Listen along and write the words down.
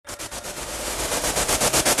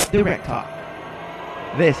Direct Talk.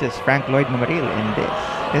 This is Frank Lloyd Mamaril, and this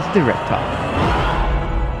is Direct Talk.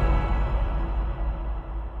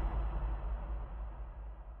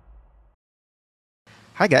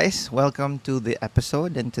 Hi guys, welcome to the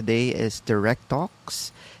episode, and today is Direct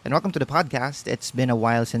Talks, and welcome to the podcast. It's been a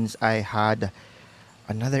while since I had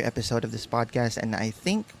another episode of this podcast, and I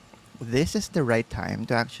think this is the right time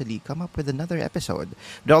to actually come up with another episode.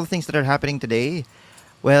 With all the things that are happening today,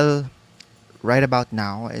 well, right about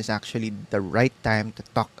now is actually the right time to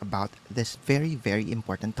talk about this very, very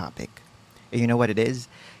important topic. And you know what it is?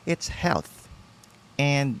 It's health.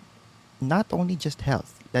 And not only just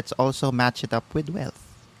health, let's also match it up with wealth.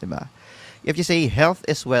 Diba? If you say health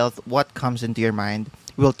is wealth, what comes into your mind?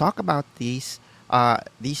 We'll talk about these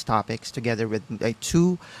topics together with my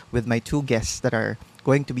two guests that are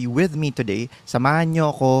going to be with me today. Samahan nyo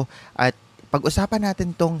ako at pag-usapan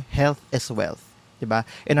natin tong health is wealth. Diba?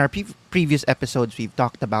 In our previous episodes, we've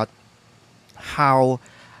talked about how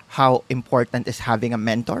important is having a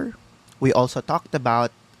mentor. We also talked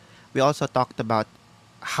about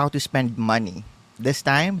how to spend money. This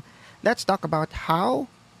time, let's talk about how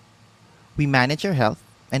we manage our health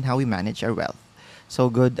and how we manage our wealth.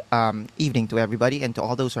 So good evening to everybody, and to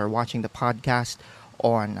all those who are watching the podcast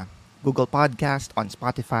on Google Podcast, on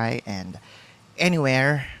Spotify, and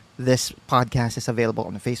anywhere this podcast is available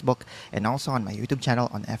on Facebook and also on my YouTube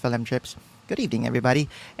channel on FLM Trips. Good evening, everybody,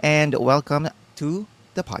 and welcome to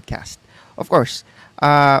the podcast. Of course,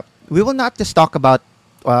 we will not just talk about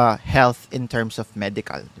health in terms of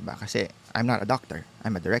medical, diba? Kasi I'm not a doctor,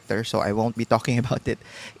 I'm a director, so I won't be talking about it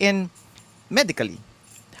in medically.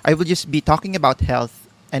 I will just be talking about health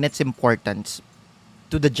and its importance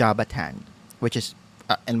to the job at hand, which is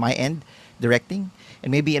in my end, directing,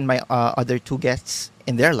 and maybe in my other two guests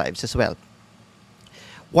in their lives as well.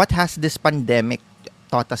 What has this pandemic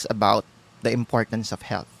taught us about the importance of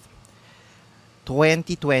health?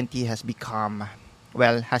 2020 has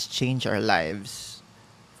has changed our lives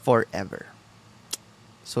forever,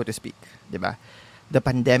 so to speak, diba? The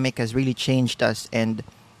pandemic has really changed us, and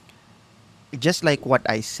just like what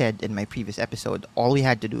I said in my previous episode, all we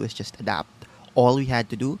had to do is just adapt. All we had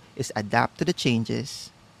to do is adapt to the changes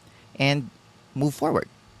and move forward.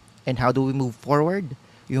 And how do we move forward?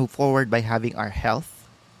 We move forward by having our health,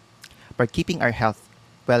 by keeping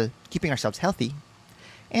keeping ourselves healthy,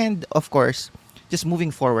 and of course, just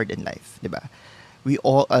moving forward in life, diba? We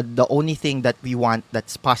all the only thing that we want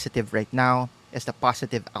that's positive right now is the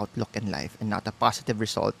positive outlook in life, and not a positive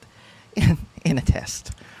result in a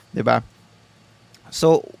test, diba?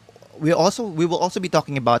 So we will also be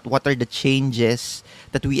talking about what are the changes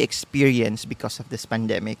that we experience because of this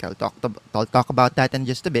pandemic. I'll talk about that in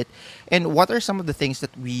just a bit, and what are some of the things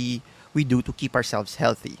that we do to keep ourselves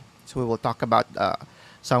healthy. So we will talk about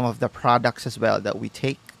some of the products as well that we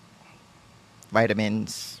take,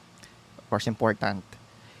 vitamins, of course, important,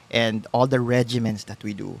 and all the regimens that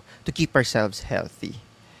we do to keep ourselves healthy.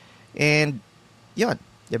 And yun,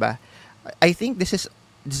 diba? I think this is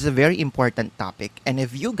a very important topic, and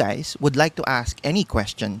if you guys would like to ask any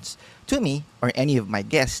questions to me or any of my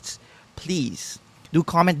guests, please do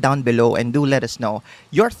comment down below and do let us know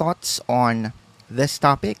your thoughts on this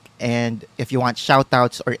topic. And if you want shout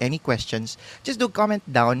outs or any questions, just do comment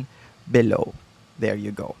down below. There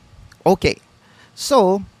you go. Okay,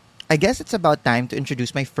 so I guess it's about time to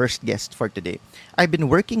introduce my first guest for today. I've been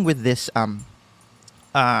working with this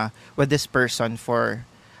person for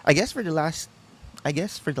for the last 5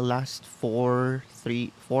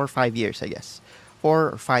 years,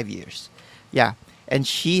 4 or 5 years. Yeah. And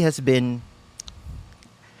she has been,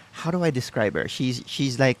 how do I describe her?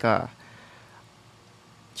 She's like a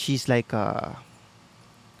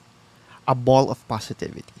ball of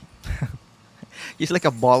positivity. She's like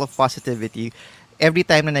a ball of positivity. Every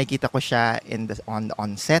time na nakikita ko siya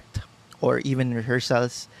on set or even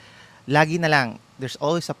rehearsals, lagi na lang, there's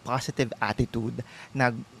always a positive attitude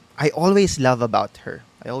na I always love about her.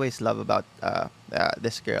 I always love about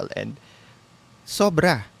this girl, and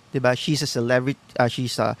sobra, diba? She's a celebrity.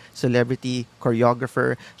 She's a celebrity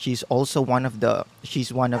choreographer. She's one of the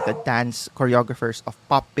dance choreographers of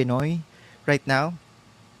Pop Pinoy right now.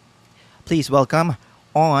 Please welcome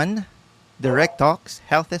on Direct Talks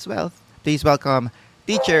Health is Wealth. Please welcome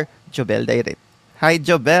Teacher Jobel Dairit. Hi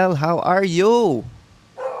Jobel, how are you?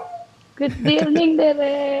 Good evening,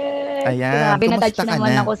 Derek. Ayan, Grabe, na-touch kumusta ka naman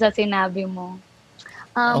na? ako sa sinabi mo.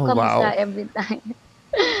 Oh, Kamusta wow. every time?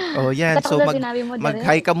 Oh, yan. Na-touch So, ako sa sinabi mo,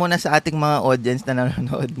 mag-hi Derek. ka muna sa ating mga audience na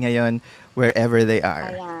nanonood ngayon wherever they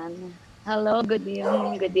are. Ayan. Hello, good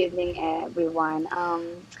evening, everyone.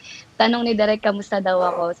 tanong ni Derek, kamusta daw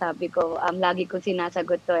ako? Sabi ko, lagi kong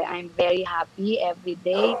sinasagot to, I'm very happy every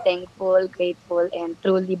day, thankful, grateful, and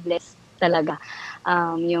truly blessed talaga.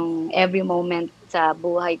 Yung every moment sa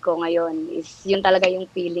buhay ko ngayon is yun talaga yung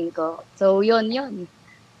feeling ko. So, yun.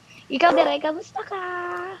 Ikaw, Derek, kamusta ka?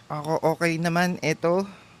 Ako okay naman. Ito,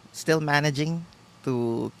 still managing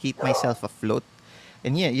to keep myself afloat.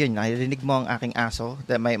 And yun, narinig mo ang aking aso,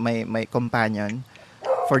 my companion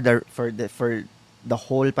for the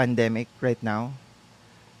whole pandemic right now.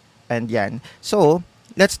 And yan. So,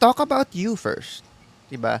 let's talk about you first.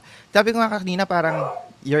 Diba? Sabi ko nga kanina parang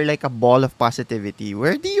you're like a ball of positivity.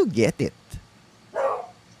 Where do you get it?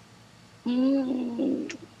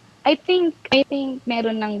 Mm, I think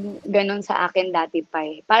meron ng gano'n sa akin dati pa,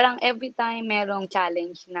 eh. Parang every time merong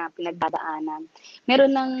challenge na pinagdadaanan,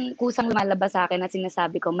 meron ng kusang lumalabas sa akin na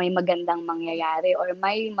sinasabi ko may magandang mangyayari or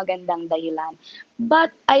may magandang dahilan.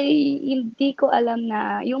 But hindi ko alam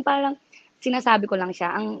na yung parang sinasabi ko lang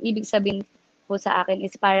siya. Ang ibig sabihin po sa akin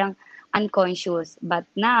is parang unconscious. But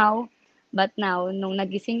now, nung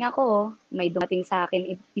nagising ako, may dumating sa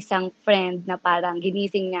akin isang friend na parang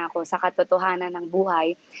ginising niya ako sa katotohanan ng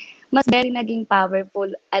buhay. Mas very naging powerful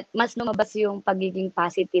at mas lumabas yung pagiging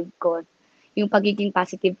positive ko, yung pagiging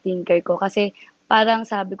positive thinker ko. Kasi parang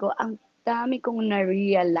sabi ko, ang dami kong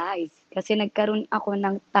na-realize kasi nagkaroon ako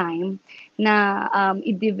ng time na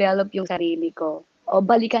i-develop yung sarili ko. O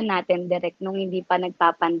balikan natin direct nung hindi pa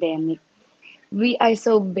nagpa-pandemic. We are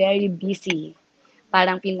so very busy.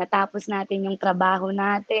 Parang pinatapos natin yung trabaho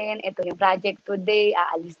natin, ito yung project today,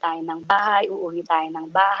 aalis tayo ng bahay, uuwi tayo ng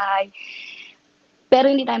bahay. Pero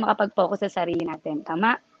hindi tayo makapag-focus sa sarili natin,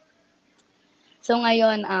 tama? So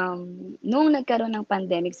ngayon, nung nagkaroon ng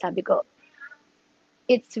pandemic, sabi ko,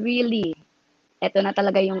 it's really, ito na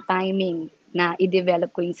talaga yung timing na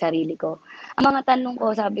i-develop ko yung sarili ko. Ang mga tanong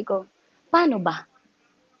ko, sabi ko, paano ba?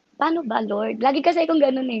 Paano ba, Lord? Lagi kasi akong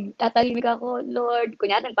gano'n eh. Tatahimik ako, Lord.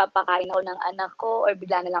 Kunyari, nagpapakain ako ng anak ko or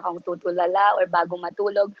bigla na lang akong tutulala or bago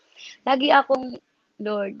matulog. Lagi akong,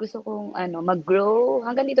 Lord, gusto kong mag-grow.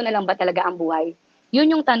 Hanggang dito na lang ba talaga ang buhay?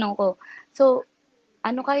 Yun yung tanong ko. So,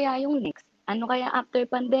 ano kaya yung next? Ano kaya after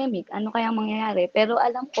pandemic? Ano kaya mangyayari? Pero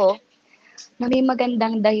alam ko na may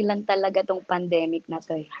magandang dahilan talaga tong pandemic na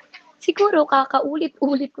to eh. Siguro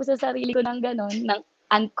kakaulit-ulit ko sa sarili ko ng gano'n, ng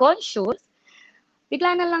unconscious,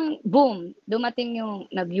 bigla na lang, boom, dumating yung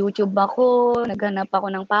nag-YouTube ako, naghanap ako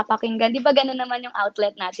ng papakinggan. Di ba gano'n naman yung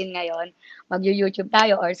outlet natin ngayon? Mag-YouTube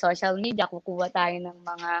tayo or social media, kukuha tayo ng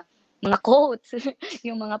mga quotes,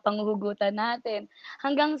 yung mga panghuhugutan natin.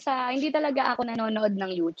 Hanggang sa, hindi talaga ako nanonood ng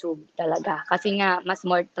YouTube talaga. Kasi nga, mas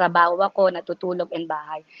more trabaho ako, natutulog and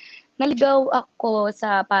bahay. Naligaw ako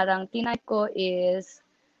sa parang tinay ko is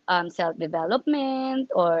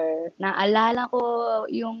self-development or naalala ko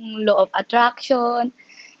yung law of attraction.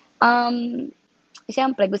 Um,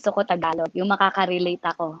 Siyempre gusto ko Tagalog, yung makaka-relate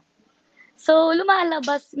ako. So,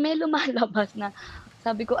 may lumalabas na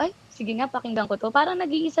sabi ko, ay, sige nga, pakinggan ko to. Parang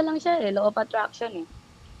nag-iisa lang siya eh, law of attraction eh.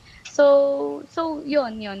 So,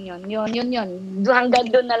 yun. Hanggang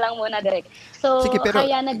doon na lang muna direct. Sige, So, pero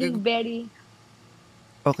kaya okay. So naging very,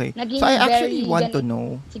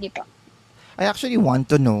 sige po. I actually want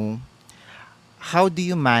to know how do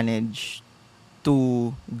you manage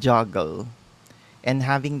to juggle and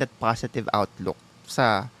having that positive outlook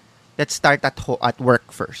sa let's start at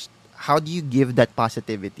work first. How do you give that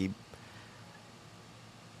positivity?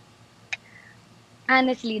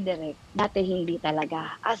 Honestly, direct, dati hindi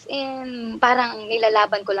talaga. As in, parang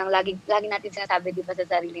nilalaban ko lang, lagi natin sinasabi, di ba, sa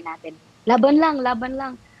sarili natin, laban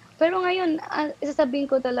lang. Pero ngayon, sasabihin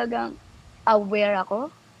ko talagang aware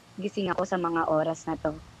ako, gising ako sa mga oras na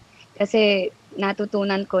to. Kasi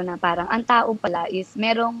natutunan ko na parang ang tao pala is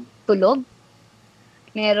merong tulog,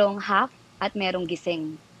 merong half, at merong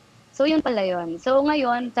gising. So, yun pala yun. So,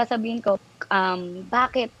 ngayon, sasabihin ko,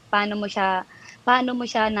 bakit, paano mo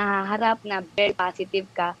siya nahaharap na very positive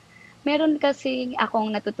ka? Meron kasi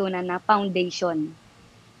akong natutunan na foundation.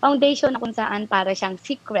 Foundation na kung saan para siyang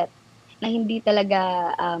secret na hindi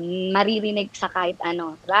talaga maririnig sa kahit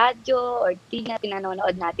ano, radyo or TV na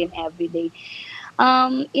pinanonood natin everyday.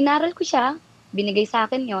 Inaral ko siya, binigay sa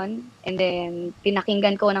akin yon, and then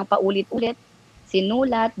pinakinggan ko ng paulit-ulit,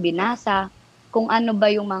 sinulat, binasa, kung ano ba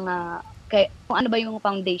yung kung ano ba yung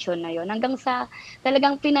foundation na yon. Hanggang sa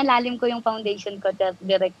talagang pinalalim ko yung foundation ko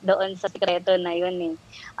direct doon sa sikreto na yun eh.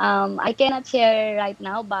 I cannot share right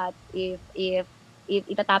now, but if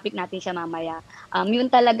itatopic natin siya mamaya, yun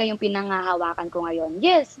talaga yung pinangahawakan ko ngayon.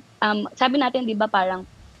 Yes, sabi natin, di ba, parang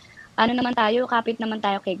ano naman tayo, kapit naman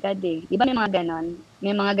tayo kay God eh. Di ba may mga ganon?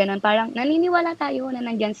 May mga ganon, parang naniniwala tayo na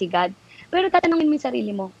nandyan si God. Pero tatanungin mo yung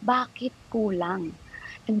sarili mo, bakit kulang?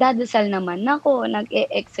 nagdadasal naman ako,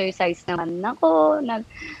 nag-e-exercise naman ako,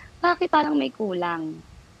 bakit parang may kulang?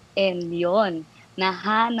 And yun,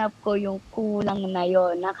 nahanap ko yung kulang na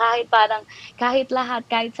yun, na kahit lahat,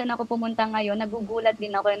 kahit saan ako pumunta ngayon, nagugulat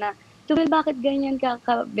din ako na, Jumel, bakit ganyan ka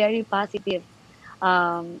very positive?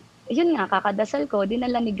 Yun nga, kakadasal ko,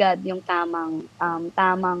 dinala ni God yung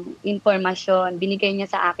tamang impormasyon, binigay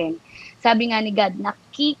niya sa akin. Sabi nga ni God,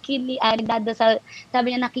 nagdadasal, sabi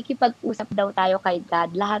niya, nakikipag-usap daw tayo kay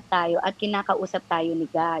God, lahat tayo, at kinakausap tayo ni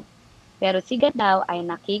God. Pero si God daw ay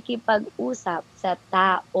nakikipag-usap sa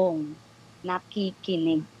taong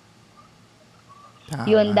nakikinig.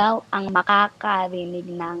 Yun Tama. daw ang makakarinig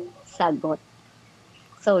ng sagot.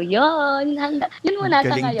 So, yun. Yun muna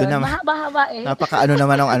sa Galing doon ngayon. naman. Mahaba-haba eh. Napaka-ano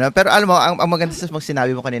naman ng ano. Pero alam mo, ang maganda sa mga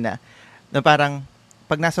sinabi mo kanina, na parang,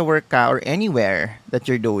 pag nasa work ka or anywhere that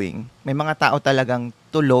you're doing, may mga tao talagang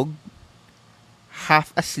tulog,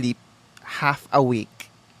 half asleep, half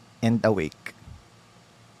awake, and awake.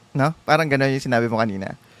 No? Parang gano'n yung sinabi mo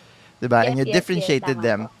kanina. Diba? And Yes, you yes, yes. differentiated Tama po.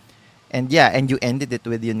 them. And yeah, and you ended it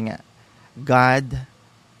with yun nga. God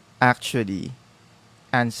actually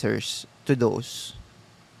answers to those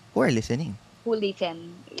who are listening. Who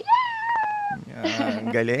listen?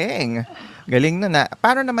 Yan, galing. Galing na.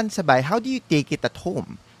 Paano naman sa bahay? How do you take it at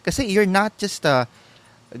home? Kasi you're not just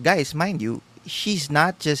guys, mind you, she's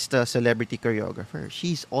not just a celebrity choreographer.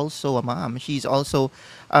 She's also a mom. She's also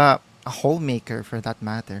a homemaker for that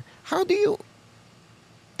matter. How do you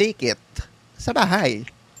take it sa bahay?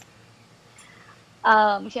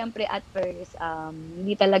 Siyempre at first,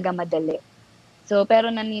 hindi talaga madali. So,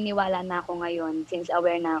 pero naniniwala na ako ngayon, since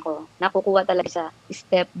aware na ako, nakukuha talaga siya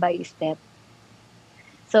step by step.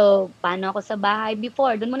 So, paano ako sa bahay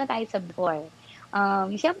before? Doon muna tayo sa before.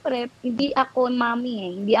 Siyempre, hindi ako mommy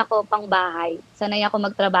eh. Hindi ako pangbahay. Sanay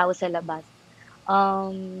ako magtrabaho sa labas.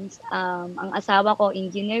 Ang asawa ko,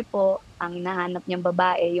 engineer po. Ang nahanap niyang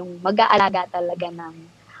babae, yung mag-aalaga talaga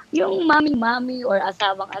ng yung mami-mami or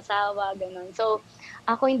asawang-asawa, ganun. So,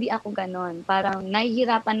 hindi ako ganun. Parang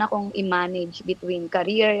nahihirapan akong i-manage between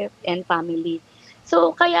career and family.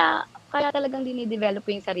 So, kaya talagang dinidevelop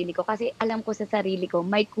ko yung sarili ko kasi alam ko sa sarili ko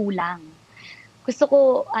may kulang. Gusto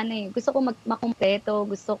ko makumpleto,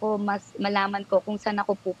 gusto ko mas malaman ko kung saan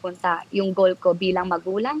ako pupunta, yung goal ko bilang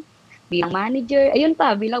magulang, bilang manager, ayun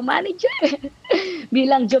pa, bilang manager,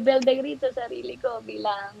 bilang Jobel Dairy sa sarili ko,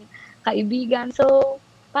 bilang kaibigan. So,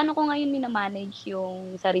 paano ko ngayon minamanage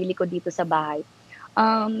yung sarili ko dito sa bahay?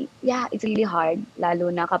 Yeah, it's really hard, lalo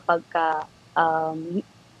na kapag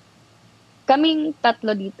kaming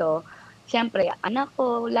tatlo dito, siyempre, anak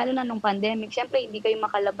ko, lalo na nung pandemic, siyempre hindi kayo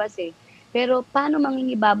makalabas eh. Pero paano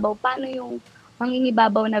mangingibabaw? Paano yung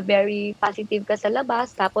mangingibabaw na very positive ka sa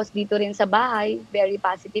labas, tapos dito rin sa bahay, very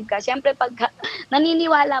positive ka. Siyempre,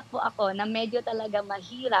 naniniwala po ako na medyo talaga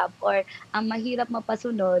mahirap or ang mahirap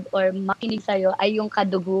mapasunod or makinig sa'yo ay yung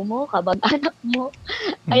kadugo mo, kabag-anak mo.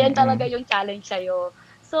 Ayan talaga Mm-mm. yung challenge sa'yo.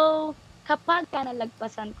 So, kapag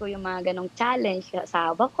nalagpasan ko yung mga ganong challenge sa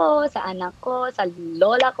asawa ko, sa anak ko, sa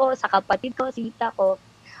lola ko, sa kapatid ko, sita ko,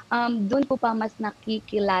 doon ko pa mas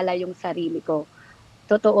nakikilala yung sarili ko.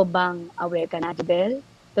 Totoo bang aware ka na, Jabel?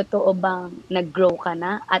 Totoo bang nag-grow ka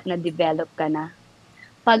na at na-develop ka na?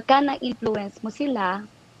 Pagka na-influence mo sila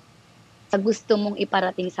sa gusto mong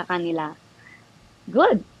iparating sa kanila,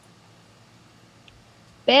 good.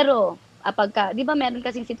 Pero, di ba meron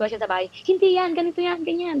kasing sitwasyon sa bahay, hindi yan, ganito yan,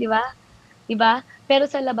 ganyan, di ba? Di ba?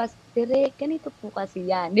 Pero sa labas, direct, ganito po kasi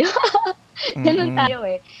yan. Di ba? Ganun Mm-mm. tayo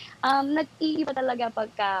eh. Nag-iiba talaga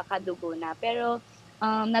pagkakadugo na. Pero,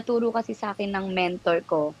 naturo kasi sa akin ng mentor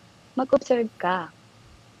ko, mag-observe ka.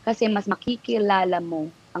 Kasi mas makikilala mo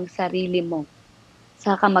ang sarili mo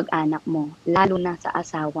sa kamag-anak mo, lalo na sa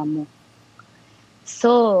asawa mo.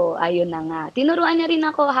 So, ayun na nga. Tinuruan niya rin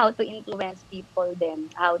ako how to influence people din,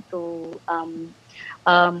 how to um,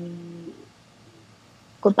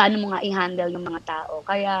 kung paano mo nga i-handle ng mga tao.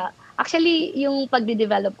 Kaya, actually, yung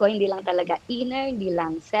pagde-develop ko, hindi lang talaga inner, hindi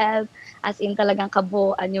lang self, as in talagang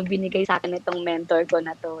kabuuan yung binigay sa akin itong mentor ko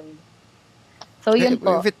na to. So, yun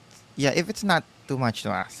po. If it's not too much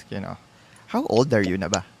to ask, how old are you na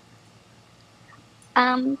ba?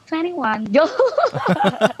 21. Joke.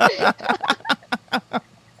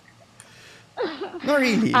 No,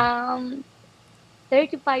 really.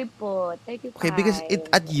 35 po. 35. Okay, because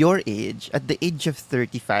at your age, at the age of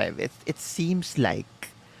 35, it seems like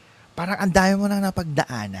parang ang dami mo na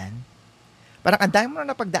napagdaanan. Parang ang dami mo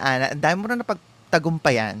na napagdaanan, ang dami mo na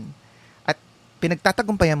napagtagumpayan, at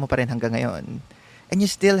pinagtatagumpayan mo pa rin hanggang ngayon. And you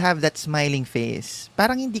still have that smiling face.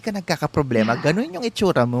 Parang hindi ka nagkakaproblema. Ganun yung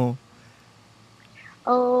itsura mo.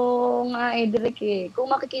 Oo nga, Edric eh. Kung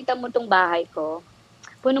makikita mo tong bahay ko,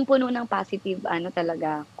 punong-puno ng positive ano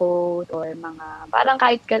talaga, quote or mga parang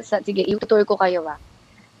kahit sige, i-tour ko kayo,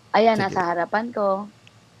 Ayan, nasa Sige. harapan ko,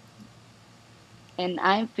 and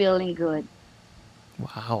I'm feeling good.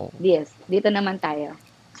 Wow. Yes, dito naman tayo.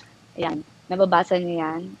 Ayan, nababasa niyo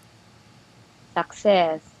yan?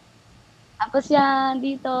 Success. Tapos yan,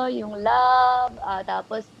 dito, yung love,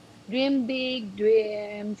 tapos dream big,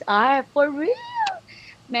 dreams are for real.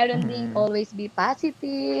 Meron ding Mm. always be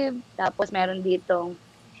positive. Tapos meron ditong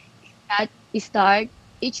start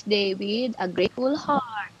each day with a grateful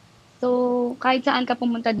heart. So, kahit saan ka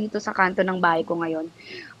pumunta dito sa kanto ng bahay ko ngayon,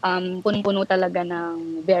 punong-puno talaga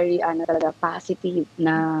ng very ano talaga positive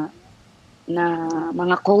na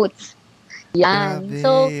mga quotes. Yan. Grabe, So,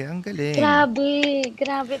 ang galing.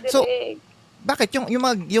 grabe So, direk. bakit yung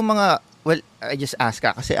mga well, I just ask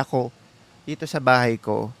ka kasi ako dito sa bahay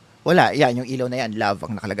ko, wala, yan yung ilaw na yan, love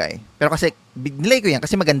ang nakalagay. Pero kasi nilay ko yan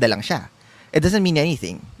kasi maganda lang siya. It doesn't mean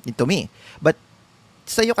anything to me. But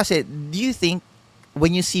sa'yo kasi, do you think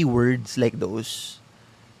when you see words like those,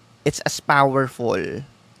 it's as powerful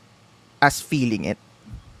as feeling it?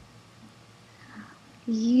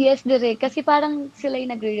 Yes, direk. Kasi parang sila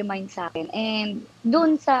yung nagre-remind sa akin. And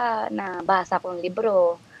doon sa nabasa kong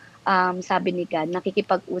libro, sabi ni God,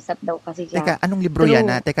 nakikipag-usap daw kasi siya Teka, anong libro yan?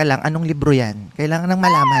 through, Teka lang, anong libro yan? Kailangan nang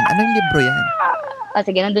malaman. Anong libro yan?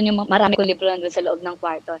 sige, nandun yung marami kong libro nandun sa loob ng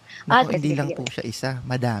kwarto. Naku, Sige, hindi sige, lang sige. po siya isa.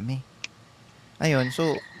 Madami. Ayun,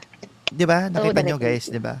 so, di ba? So, Nakita nyo direk, guys,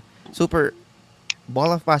 di ba? Super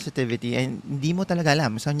ball of positivity and hindi mo talaga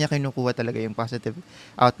alam saan niya kinukuha talaga yung positive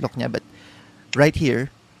outlook niya. But right here,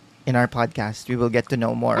 in our podcast, we will get to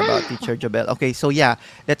know more about Teacher Jobel. Okay, so yeah,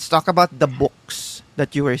 let's talk about the books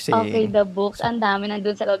that you were Okay, saying. the books, So, ang dami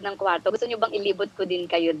nandun sa loob ng kwarto. Gusto nyo bang ilibot ko din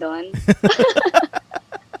kayo doon?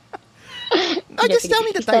 no, Sige, just sige. tell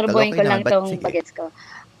me the title. Istorbohin Okay ko naman, lang but tong sige. bagets ko.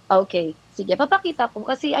 Okay. Sige, papakita ko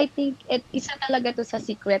kasi I think isa talaga to sa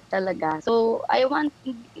secret talaga. So,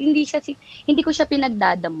 hindi ko siya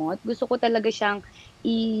pinagdadamot. Gusto ko talaga siyang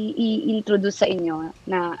i-introduce sa inyo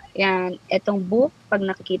na yan, etong book, pag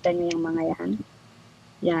nakikita niyo yung mga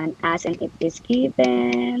yan, As and It Is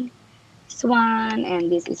Given, this one, and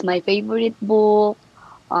this is my favorite book.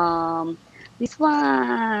 This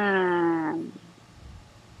one.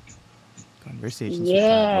 Conversations with God.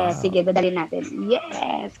 Yes, Wow. sige, dadalhin natin.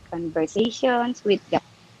 Yes, Conversations with God.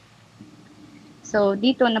 So,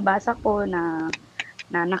 dito nabasa ko na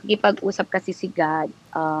nakikipag-usap kasi si God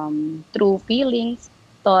through feelings,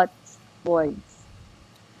 thoughts, words.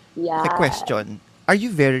 Okay, Yeah. question. Are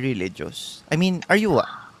you very religious? I mean, are you a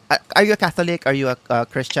Catholic? Are you a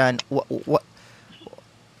Christian?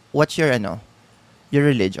 What's your your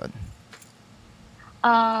religion?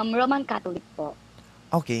 Roman Catholic po.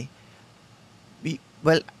 Okay.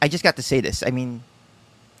 Well, I just got to say this. I mean,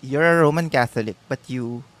 you're a Roman Catholic, but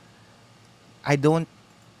I don't,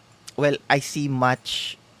 well, I see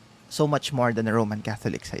so much more than a Roman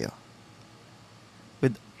Catholic sa'yo.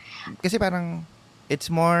 Kasi parang, it's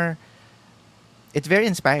very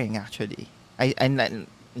inspiring actually.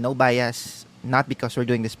 No bias, not because we're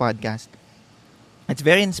doing this podcast. It's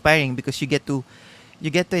very inspiring because you get to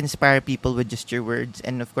inspire people with just your words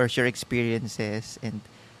and of course your experiences and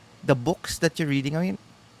the books that you're reading. I mean,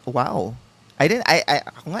 wow.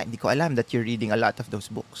 Ako nga, hindi ko alam that you're reading a lot of those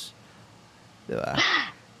books. Diba?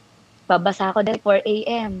 Babasa ako dahil 4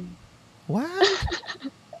 a.m. What?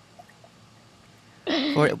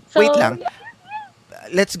 So, Wait lang.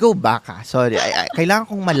 Let's go back Sorry. Kailangan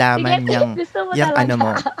kong malaman sige, yung gusto mo yung talaga. ano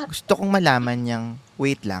mo. Gusto kong malaman yung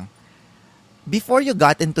wait lang. Before you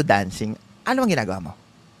got into dancing, ano ang ginagawa mo?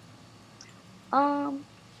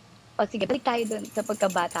 Sige, balik tayo dun sa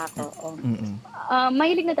pagkabata ko. Mm-mm.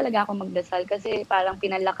 Mahilig na talaga ako magdasal kasi parang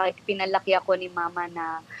pinalaki ako ni mama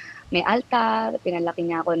na may altar, pinalaki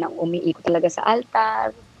niya ako na umiikot talaga sa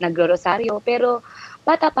altar, nagro-rosaryo, pero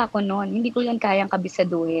bata pa ako noon, hindi ko yan kayang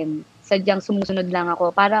kabisaduhin. Sadyang sumusunod lang ako,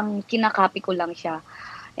 parang kinakapi ko lang siya.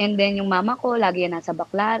 And then yung mama ko, lagi yan nasa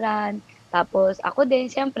baklaran. Tapos ako din,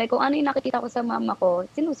 siyempre, kung ano yung nakikita ko sa mama ko,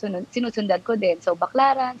 sinusundan ko din. So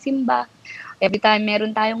baklaran, simba. Every time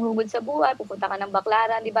meron tayong hugod sa buhay, pupunta ka ng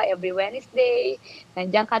baklaran, di ba? Every Wednesday,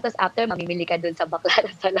 nandiyan ka. Tapos after, mamimili ka dun sa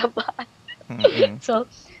baklaran sa labas. Mm-mm. So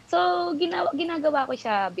ginagawa ko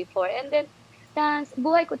siya before. And then,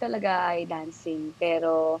 buhay ko talaga ay dancing.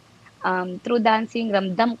 Pero, through dancing,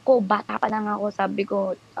 ramdam ko, bata pa lang ako, sabi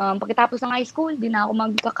ko, pagkatapos ng high school, di na ako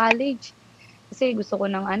magka-college. Kasi gusto ko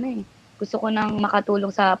gusto ko nang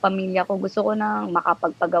makatulong sa pamilya ko, gusto ko nang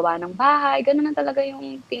makapagpagawa ng bahay, gano'n na talaga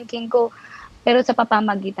yung thinking ko. Pero sa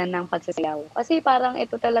pamamagitan ng pagsasayaw. Kasi parang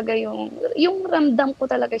ito talaga yung ramdam ko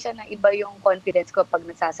talaga siya na iba yung confidence ko pag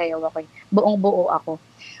nagsasayaw ako. Buong-buo ako.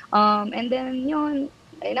 And then yun,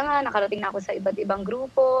 ayun na nga, nakarating na ako sa iba't ibang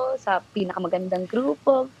grupo, sa pinakamagandang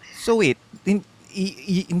grupo. So wait,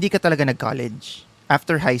 hindi ka talaga nag-college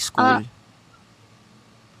after high Ah, school?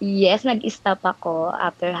 yes, nag-stop ako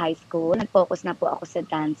after high school. Nag-focus na po ako sa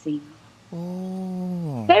dancing.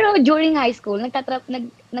 Oh. Pero during high school,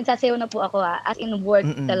 nagsasayaw na po ako as in work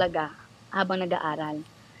Mm. talaga habang nag-aaral.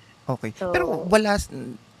 Okay. Pero So,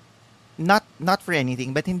 not for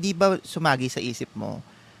anything, but hindi ba sumagi sa isip mo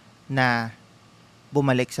na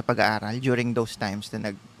bumalik sa pag-aaral during those times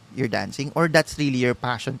na you're dancing, or that's really your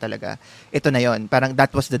passion talaga? Ito na yon, parang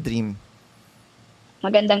that was the dream.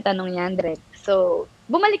 magandang tanong yan, Direk. So,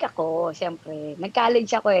 bumalik ako, syempre. Nag-college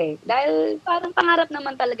ako eh. Dahil parang pangarap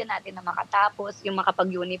naman talaga natin na makatapos, yung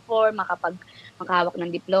makapag-uniform, makahawak ng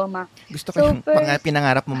diploma. Gusto ko So, yung first,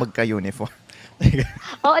 pinangarap mo magka-uniform.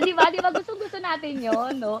 oh, di ba? Di ba? Gusto natin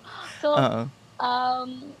yon, no? So, Oo.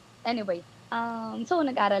 anyway, so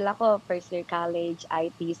nag-aral ako, first year college,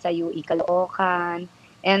 IT sa UE Caloocan.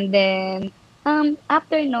 And then,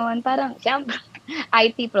 after nun, parang, syempre,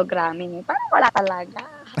 IT programming eh. Parang wala talaga.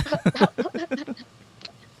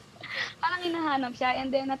 Parang hinahanap siya. And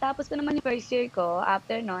then, natapos ko naman yung first year ko.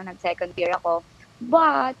 After nun, nag-second year ako.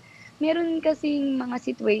 But, meron kasing mga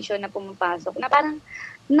situation na pumapasok na parang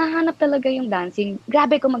nahanap talaga yung dancing.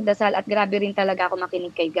 Grabe ko magdasal at grabe rin talaga ako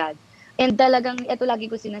makinig kay God. And talagang, ito lagi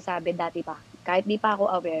ko sinasabi dati pa. Kahit di pa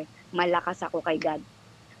ako aware, malakas ako kay God.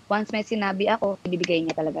 Once may sinabi ako, ibibigay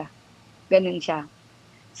niya talaga. Ganun siya.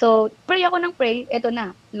 So, pray ako ng pray, eto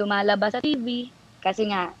na, lumalabas sa TV, kasi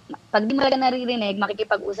nga, pag di mo talaga naririnig,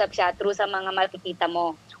 makikipag-usap siya through sa mga makikita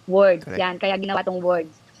mo. Words, Correct. yan, kaya ginawa tong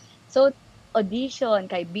words. So, audition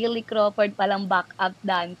kay Billy Crawford palang backup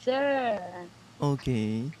dancer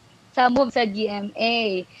Okay. sa move sa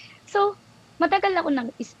GMA. So, matagal ako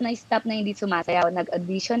na-stop na hindi sumasayaw.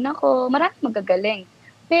 Nag-audition ako, maraming magagaling.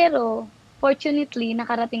 Pero, fortunately,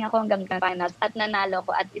 nakarating ako hanggang finals at nanalo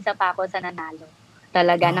ko at isa pa ako sa nanalo.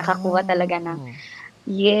 Talaga, nakakuha talaga ng Oh.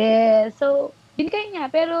 yes. So, binigay niya.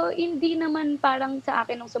 Pero hindi naman parang sa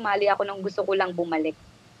akin nung sumali ako nung gusto ko lang bumalik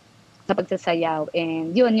sa pagsasayaw.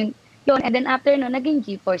 And yun. And then after no, naging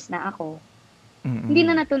G-Force na ako. Hindi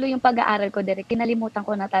na Mm. natuloy yung pag-aaral ko, Derek. Kinalimutan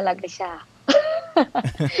ko na talaga siya.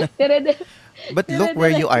 But look where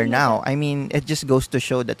you Dire-diretso are na siya. now. I mean, it just goes to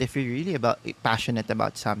show that if you're really passionate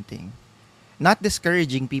about something, not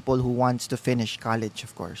discouraging people who wants to finish college,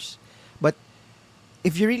 of course, but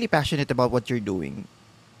if you're really passionate about what you're doing,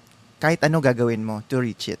 kahit ano gagawin mo to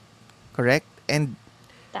reach it. Correct? And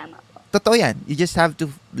Tama po. totoo yan. You just have to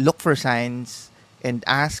look for signs and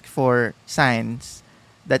ask for signs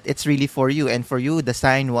that it's really for you. And for you, the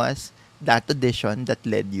sign was that audition that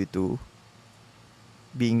led you to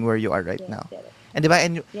being where you are right Yes, now. Derek. And diba?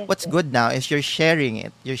 And Yes, what's Derek. good now is you're sharing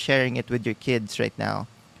it. You're sharing it with your kids right now.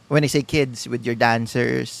 When I say kids, with your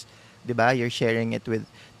dancers, diba? You're sharing it with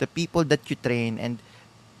the people that you train. And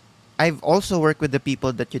I've also worked with the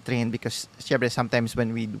people that you train because syempre sometimes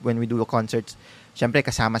when we do concerts, syempre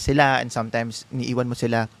kasama sila and sometimes iniiwan mo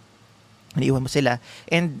sila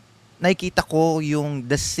and nakikita ko yung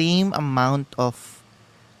the same amount of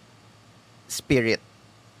spirit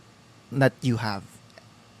that you have.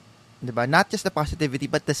 'Di ba? Not just the positivity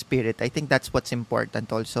but the spirit. I think that's what's important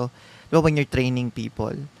also. 'Di ba when you're training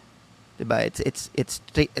people, 'di ba? It's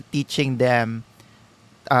teaching them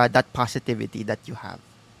that positivity that you have.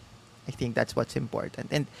 I think that's what's important.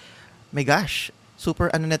 And my gosh, super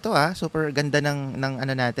ano na to super ganda ng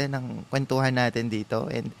ano natin, ng kwentuhan natin dito.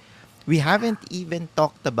 And we haven't even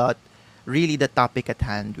talked about really the topic at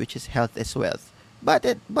hand, which is health is wealth. But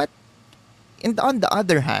on the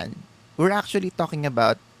other hand, we're actually talking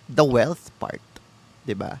about the wealth part,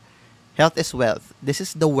 'di ba? Health is wealth. This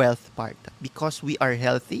is the wealth part because we are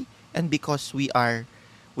healthy and because we are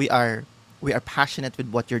we are passionate with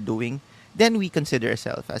what you're doing, then we consider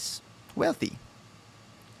ourselves as wealthy.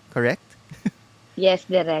 Correct? Yes,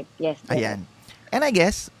 Derek. Yes, Derek. Ayan. And I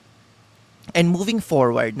guess, and moving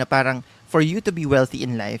forward, na parang for you to be wealthy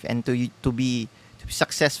in life and to be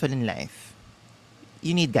successful in life,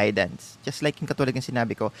 you need guidance. Just like yung katulad ng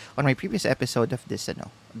sinabi ko on my previous episode of this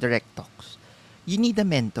direct talks. You need a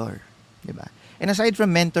mentor, 'di ba? And aside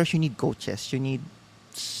from mentors, you need coaches. You need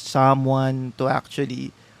someone to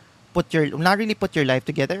actually not really put your life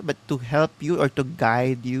together, but to help you or to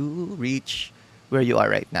guide you reach where you are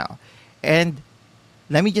right now. And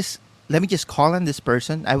let me just call on this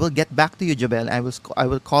person. I will get back to you, Jobel. I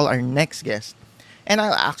will call our next guest, and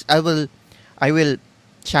I will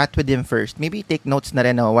chat with him first. Maybe take notes na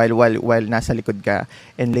rin while nasa likod ka.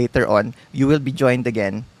 And later on, you will be joined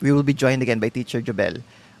again. We will be joined again by Teacher Jobel.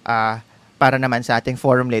 Uh, para naman sa ating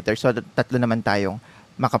forum later. So, tatlo naman tayong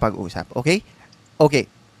makapag-usap. Okay? Okay.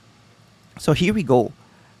 So, here we go.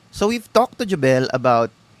 So, we've talked to Jobel about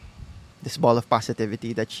this ball of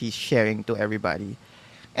positivity that she's sharing to everybody.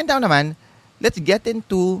 And now naman, let's get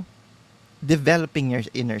into developing your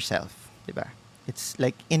inner self. Diba? It's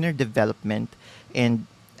like inner development and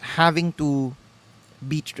having to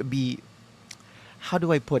be how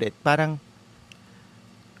do I put it? Parang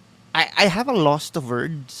I have a loss of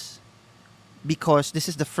words because this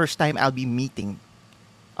is the first time I'll be meeting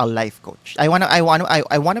a life coach. I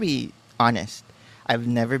wanna be honest. I've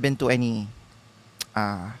never been to any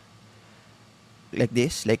uh like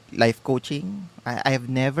this, like life coaching. I have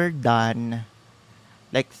never done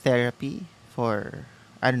like therapy for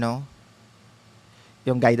I don't know,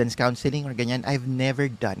 yung guidance counseling or ganyan. I've never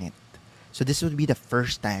done it. So this would be the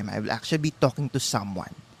first time I will actually be talking to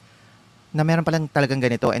someone na meron palang talagang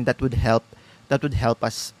ganito, and that would help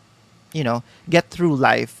us, get through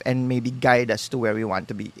life and maybe guide us to where we want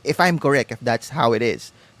to be. If I'm correct, if that's how it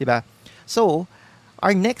is, diba? So,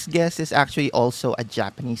 our next guest is actually also a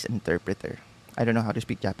Japanese interpreter. I don't know how to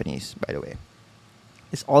speak Japanese, by the way.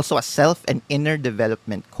 Is also a self and inner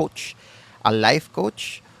development coach, a life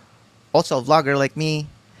coach, also a vlogger like me,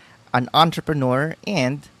 an entrepreneur,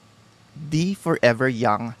 and the forever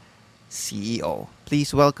young CEO.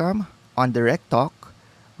 Please welcome on Direct Talk,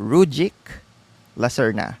 Rujik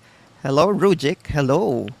Lacerna. Hello, Rujik.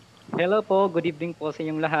 Hello. Hello po, good evening po sa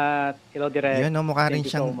inyong lahat. Hello, Direk. Yun, no, mukha rin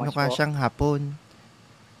Thank you so siyang, much mukha po. siyang hapon.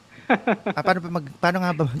 Paano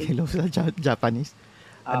nga ba mag-hello sa Japanese?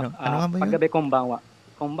 Ano nga ba yun? Paggabi, konbanwa.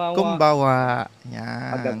 Konbanwa, Kumbawa.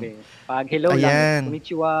 Yan. paggabi. Pag hello lang, Ayan.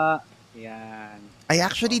 konnichiwa. Yan. I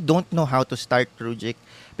actually don't know how to start, Rujik,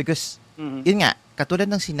 because, Mhm. yun nga, katulad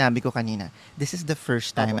ng sinabi ko kanina, this is the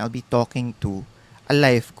first time Opo. I'll be talking to a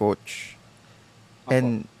life coach. Opo.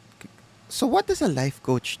 And, so what does a life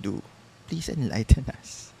coach do? Please enlighten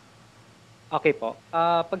us. Okay po.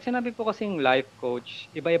 Pag sinabi po kasing life coach,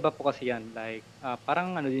 iba-iba po kasi yan. Like,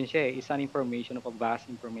 parang ano din siya isang information o vast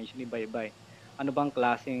information, iba-iba eh. Ano bang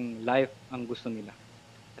klaseng life ang gusto nila?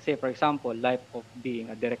 Kasi for example, life of being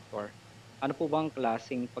a director, ano po bang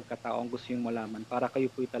klaseng pagkatao ang gusto yung malaman para kayo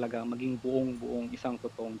po talaga maging buong-buong isang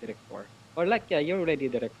totoong director? Or like, yeah, you're already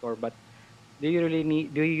a director, but do you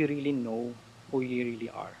really know who you really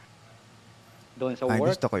are? Doon sa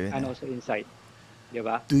work Gusto ko yun. and also inside. Di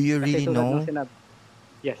ba? Do you Kasi really tulad ng know sinabi,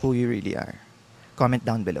 yes. who you really are? Comment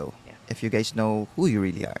down below Yeah. if you guys know who you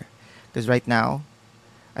really are. Because right now,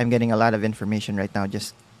 I'm getting a lot of information right now.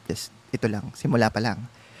 Just ito lang. Simula pa lang.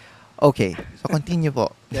 Okay. So, continue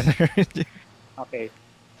po. Okay.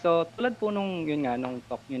 So, tulad po nung, yun nga, nung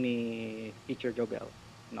talk nyo ni Teacher Jobel,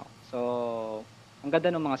 no? So, ang ganda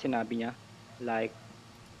ng mga sinabi niya, like,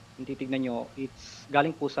 kung titignan nyo, it's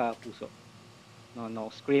galing po sa puso. No,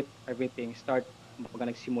 script, everything, start, pag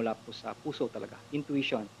nagsimula po sa puso talaga.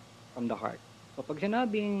 Intuition from the heart. So, pag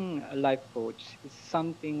sinabing life coach, it's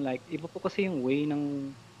something like, iba po kasi yung way ng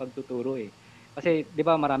pagtuturo eh. Kasi, di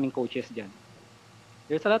ba, maraming coaches dyan.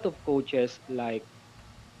 There's a lot of coaches like,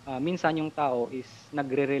 minsan yung tao is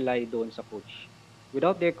nagre-rely doon sa coach.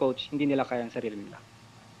 Without their coach, hindi nila kaya ang sarili nila.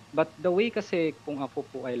 But the way kasi kung ako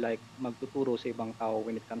po ay like magtuturo sa ibang tao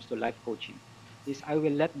when it comes to life coaching is I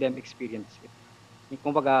will let them experience it.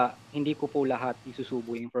 Kumbaga, hindi ko po lahat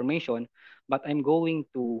isusubo yung information, but I'm going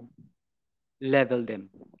to level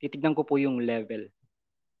them. Titignan ko po yung level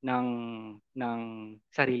ng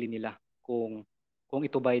sarili nila kung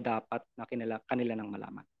ito ba ay dapat na kanila nang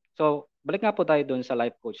malaman. So, balik nga po tayo doon sa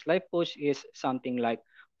life coach. Life coach is something like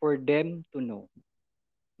for them to know.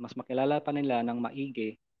 Mas makilala pa nila ng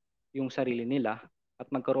maigi yung sarili nila at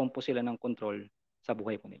magkaroon po sila ng control sa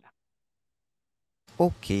buhay po nila.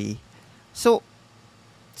 Okay. So,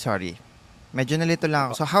 sorry. Medyo nalito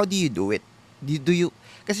lang ako. So, how do you do it? Do you,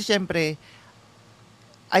 kasi syempre,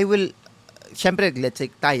 syempre, let's say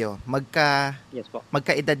tayo, Yes po.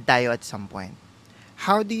 magkaedad tayo at some point.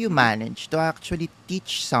 How do you manage to actually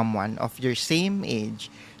teach someone of your same age,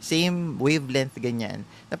 same wavelength, ganyan,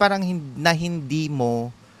 na parang hindi mo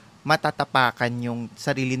matatapakan yung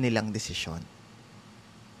sarili nilang desisyon?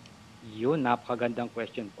 Yun, napakagandang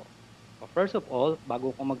question po. So first of all,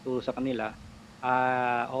 bago ko magturo sa kanila,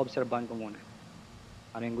 obserbahan ko muna.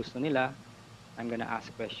 Ano yung gusto nila? I'm gonna ask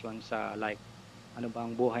questions like, ano ba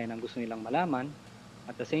ang buhay na gusto nilang malaman?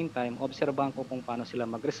 At the same time, obserbahan ko kung paano sila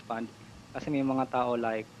mag-respond. Kasi may mga tao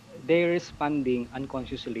like, they're responding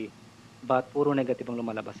unconsciously, but puro negative ang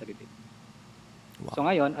lumalabas sa bibig. Wow. So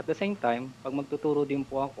ngayon, at the same time, pag magtuturo din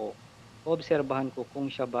po ako, obserbahan ko kung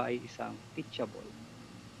siya ba ay isang teachable.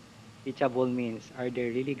 Teachable means, are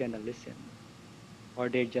they really gonna listen? Or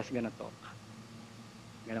they're just gonna talk?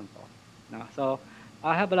 Ganun po. No? So,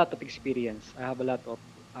 I have a lot of experience. I have a lot of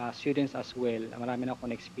students as well. Marami na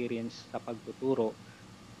akong experience sa pagtuturo.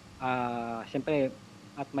 Siyempre,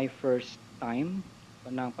 at my first time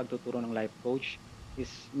ng pagtuturo ng life coach is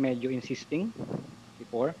medyo insisting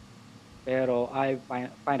before. Pero I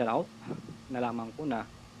find out, nalaman ko na,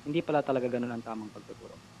 hindi pala talaga ganun ang tamang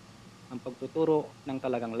pagtuturo. Ang pagtuturo ng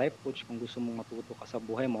talagang life coach, kung gusto mong matuto ka sa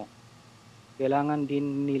buhay mo, kailangan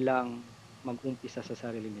din nilang mag-umpisa sa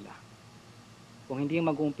sarili nila. Kung hindi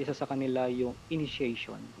mag-umpisa sa kanila yung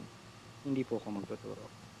initiation, hindi po ako magtuturo.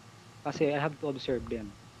 Kasi I have to observe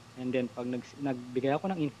them. And then pag nagbigay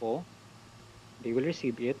ako ng info, they will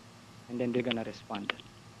receive it, and then they're gonna respond.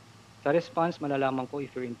 Sa response, malalaman ko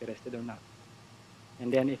if you're interested or not.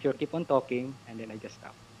 And then if you keep on talking, and then I just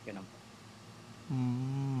stop. Ganun po.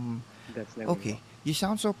 That's the way Okay. po. You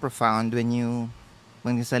sound so profound when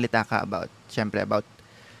nagsalita ka about, syempre, about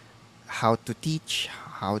how to teach,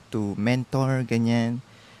 how to mentor, ganyan.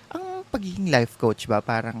 Ang pagiging life coach ba,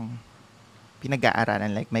 parang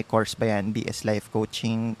pinag-aaralan, like may course ba yan, BS Life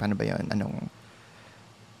Coaching, paano ba yun, anong...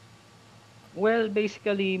 Well,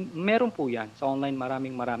 basically, meron po yan. Sa online,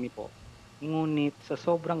 marami po. Ngunit sa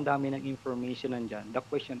sobrang dami ng information nandyan, the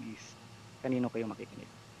question is, kanino kayo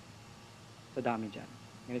makikinig? Sa dami dyan.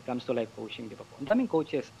 When it comes to life coaching, di ba po? Ang daming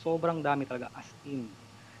coaches, sobrang dami talaga, as in.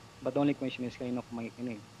 But the only question is, kanino ko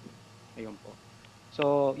makikinig? Ayun po.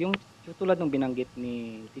 So, yung tulad ng binanggit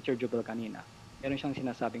ni Teacher Jubel kanina, meron siyang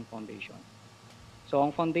sinasabing foundation. So,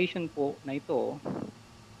 ang foundation po na ito,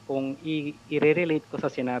 kung i-relate ko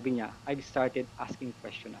sa sinabi niya, I've started asking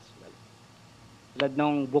question as well. Tulad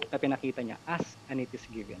ng book na pinakita niya, ask and it is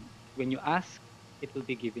given. When you ask, it will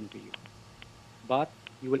be given to you. But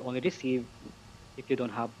you will only receive if you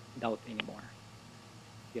don't have doubt anymore.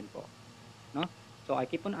 Yan po. No? So I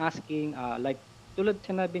keep on asking, like tulad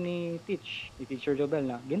sinabi ni Teacher Jobel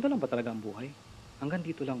na, ganito lang ba talaga ang buhay? Hanggang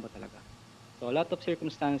dito lang ba talaga? So a lot of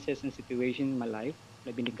circumstances and situation in my life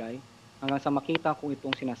na binigay, hanggang sa makita kung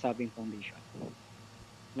itong sinasabing foundation.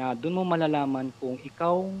 Na doon mo malalaman kung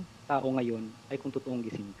ikaw, tao ngayon, ay kung totoong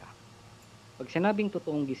gising ka. Pag sinabing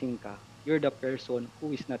totoong gising ka, you're the person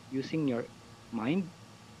who is not using your mind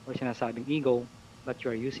or sinasabing ego, but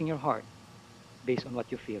you are using your heart based on what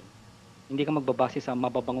you feel. Hindi ka magbabase sa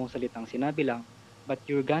mababangong salitang sinabi lang, but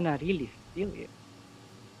you're gonna really feel it.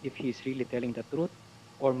 If he's really telling the truth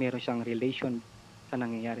or meron siyang relation sa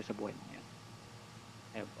nangyayari sa buhay mo yan.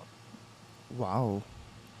 Ayun po. Wow.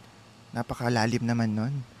 Napakalalim naman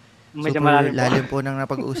nun. Medyo Super malalim po. lalim po ng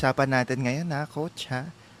napag-uusapan natin ngayon, ha, coach,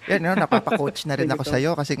 ha? Yan, no, napapa-coach na rin Thank ako you so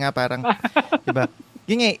sa'yo kasi nga parang, di ba?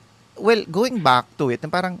 Yun nga, well, going back to it,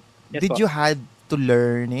 parang, Yes did po. you had to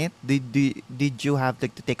learn it? Did you have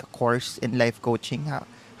like to take a course in life coaching?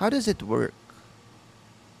 How does it work?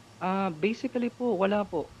 Basically po, wala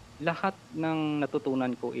po. Lahat ng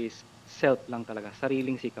natutunan ko is self lang talaga,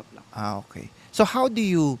 sariling sikap lang. Okay. So how do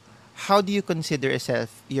you consider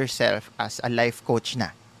yourself as a life coach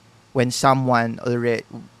na? When someone already,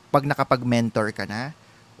 pag nakapag-mentor ka na?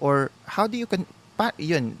 Or how do you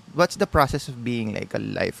yun, what's the process of being like a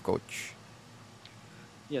life coach?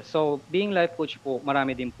 Yes, so being life coach po,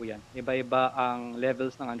 marami din po yan. Iba-iba ang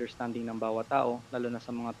levels ng understanding ng bawat tao, lalo na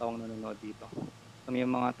sa mga taong nanonood dito. So may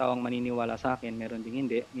mga taong maniniwala sa akin, meron ding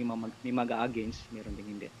hindi. May mag-a-against, meron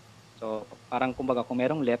ding hindi. So parang kumbaga kung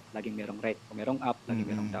merong left, laging merong right. Kung merong up, laging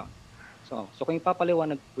merong down. So kung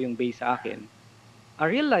ipapaliwanag po yung base sa akin, a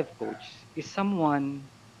real life coach is someone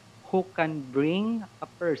who can bring a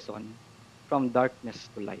person from darkness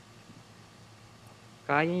to light.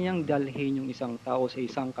 Kaya niyang dalhin yung isang tao sa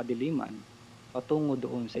isang kadiliman patungo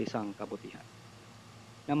doon sa isang kabutihan.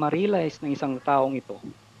 Na ma-realize ng isang taong ito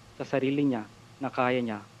sa sarili niya na kaya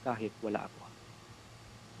niya kahit wala ako.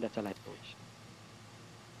 That's a life coach.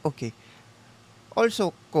 Okay.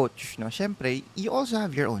 Also, coach, no, syempre, you also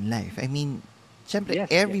have your own life. I mean, syempre,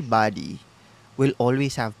 Yes, everybody will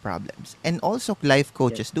always have problems. And also, life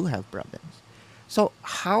coaches do have problems. So,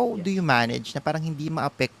 how do you manage na parang hindi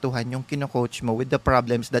maapektuhan yung kino-coach mo with the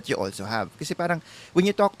problems that you also have? Kasi parang, when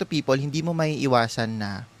you talk to people, hindi mo may iwasan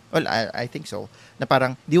na, well, I think so, na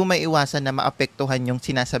parang, di mo may iwasan na maapektuhan yung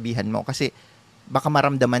sinasabihan mo. Kasi, baka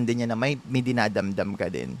maramdaman din niya na may dinadamdam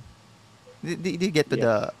ka din. Did you get to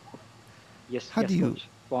the... Yes, How yes, do you-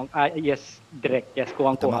 coach. Yes, direct. Yes,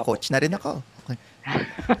 kuwang-kuha po. Coach na rin ako. Okay.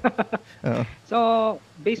 Oo. So,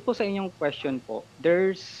 based po sa inyong question po,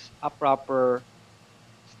 there's a proper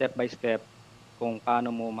step-by-step kung paano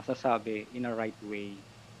mo masasabi in a right way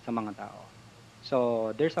sa mga tao. So,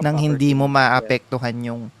 there's a Nang proper hindi mo training as well. maapektuhan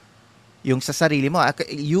yung sa sarili mo.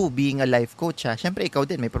 You being a life coach, syempre ikaw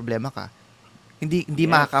din may problema ka. Hindi Yes.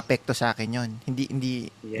 makakaapekto sa akin 'yon. Hindi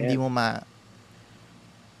Yes. mo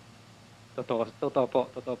Totoo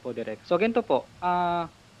po, direct. So, ganito po,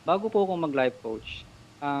 bago po ako mag-life coach,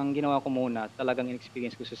 ang ginawa ko muna, talagang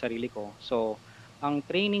in-experience ko sa sarili ko. So, ang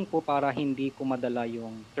training po para hindi ko madala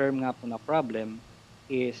yung term nga po na problem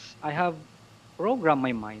is I have programmed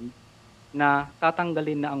my mind na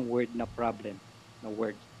tatanggalin na ang word na problem, na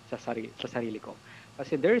word sa sarili ko.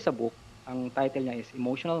 Kasi there is a book, ang title niya is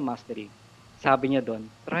Emotional Mastery. Sabi niya doon,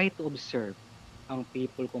 try to observe ang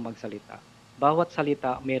people kung magsalita. Bawat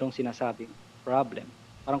salita, merong sinasabing problem.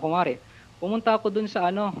 Parang kumari, pumunta ako doon sa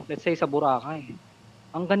let's say sa Boracay.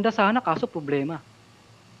 Ang ganda sana, kaso problema.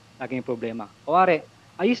 Laging problema. Kumari,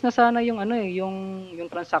 ayos na sana yung yung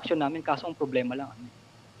transaction namin, kaso ang problema lang.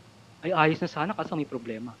 Ay, ayos na sana, kaso may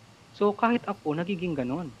problema. So, kahit ako, nagiging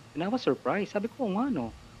ganon. And I was surprised. Sabi ko,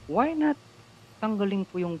 why not tanggalin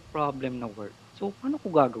po yung problem na word? So, paano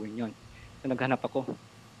ko gagawin yon? So, naghanap ako.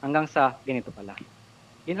 Hanggang sa ganito pala.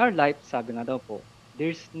 In our life, sabi nga daw po,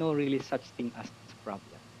 there's no really such thing as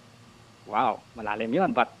problem. Wow, malalim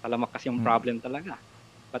yon. But talamak kasi yung problem talaga.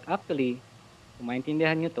 But actually, kung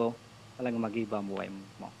maintindihan nyo to, talagang mag-iba ang buhay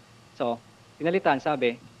mo. So, pinalitan,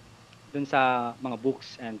 sabi, dun sa mga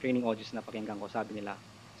books and training audios na pakinggan ko, sabi nila,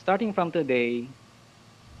 starting from today,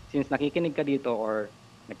 since nakikinig ka dito or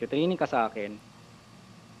nagtitraining ka sa akin,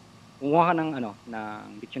 kumuha ka ng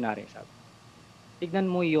dictionary, sabi. Tignan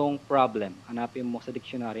mo yung problem. Hanapin mo sa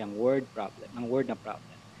dictionary ang word problem, ang word na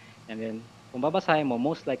problem. And then, kung babasahin mo,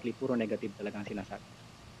 most likely, puro negative talaga ang sinasabi.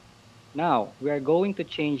 Now, we are going to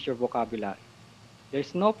change your vocabulary.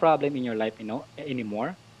 There's no problem in your life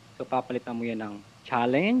anymore. So, papalitan mo yan ng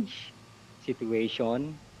challenge,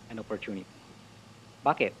 situation, and opportunity.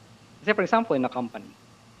 Bakit? Kasi for example, in a company,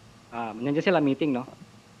 nandiyan sila meeting, no?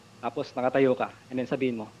 Tapos nakatayo ka, and then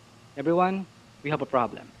sabihin mo, everyone, we have a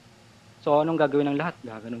problem. So, anong gagawin ng lahat?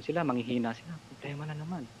 Gaganon sila, manghihina sila. Problema na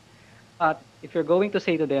naman. But if you're going to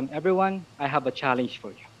say to them, everyone, I have a challenge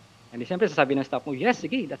for you. And di siyempre, sasabihin ng staff mo, yes,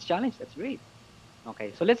 sige, that's challenge, that's great.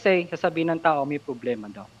 Okay, so let's say, sasabihin ng tao, may problema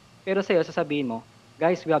daw. Pero sa'yo, sasabihin mo,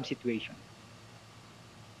 guys, we have situation.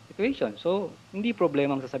 Situation. So, hindi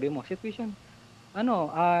problema ang sasabihin mo. Situation.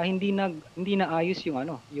 Hindi na ayos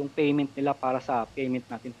yung payment nila para sa payment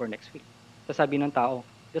natin for next week. Sasabihin ng tao,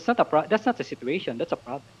 that's not a situation, that's a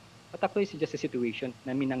problem. But actually, it's just a situation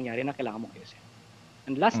na may nangyari na kailangan mo ayusin.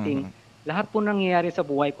 And last thing, lahat po nangyayari sa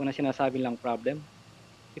buhay ko na sinasabi lang problem,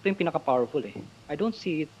 ito yung pinaka-powerful eh. I don't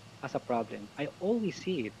see it as a problem. I always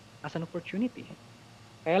see it as an opportunity.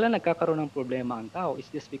 Kaya lang nagkakaroon ng problema ang tao is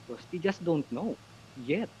just because they just don't know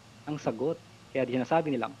yet ang sagot. Kaya di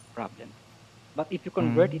sinasabi nilang problem. But if you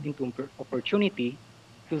convert it into opportunity,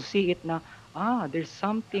 you'll see it na, there's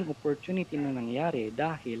something opportunity na nangyari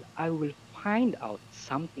dahil I will find out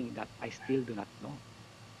something that I still do not know.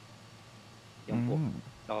 Yun po.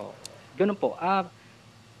 So, ganun po.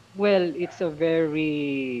 Well, it's a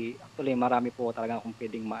actually marami po talaga akong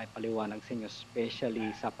pwedeng maipaliwanag sa inyo,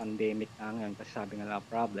 especially sa pandemic na ngayon kasi sabi nga na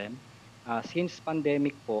problem. Since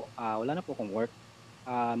pandemic po, wala na po akong work.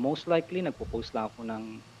 Most likely, nagpo-post lang ako ng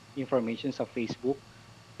information sa Facebook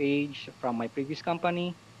page from my previous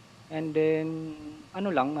company. And then,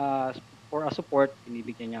 for a support,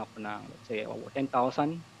 binibigyan niya ako ng, let's say,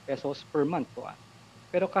 10,000 pesos per month po.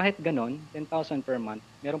 Pero kahit ganon, 10,000 per month,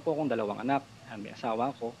 meron po akong 2 anak, may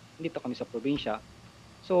asawa ko, dito kami sa probinsya.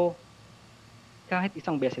 So, kahit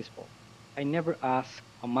isang beses po, I never ask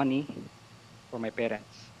a money for my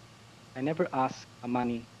parents. I never ask a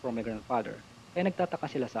money from my grandfather. Kaya nagtataka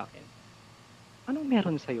sila sa akin, anong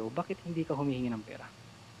meron sa'yo? Bakit hindi ka humihingi ng pera?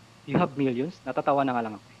 You have millions? Natatawa na nga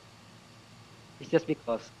lang ako. It's just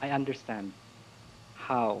because I understand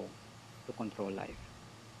how to control life.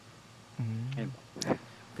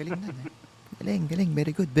 Galing na. Galing. Very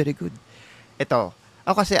good, very good. Ito,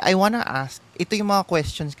 ako kasi I wanna ask, ito yung mga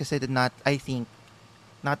questions kasi that I think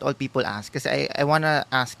not all people ask. Kasi I wanna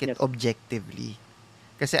ask it objectively.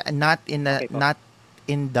 Kasi not in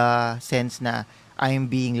the sense na I'm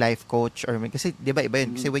being life coach or kasi 'di ba iba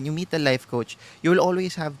yun. Kasi when you meet a life coach, you will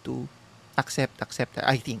always have to accept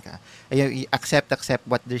I think accept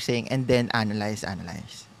what they're saying and then analyze,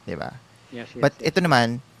 'di ba? Yes. But ito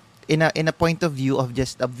naman in a point of view of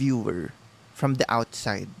just a viewer from the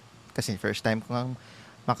outside. Kasi first time ko ng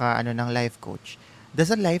ng life coach. Does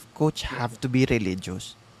a life coach have to be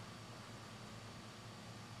religious?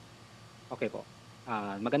 Okay po.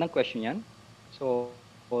 Magandang question yan. So,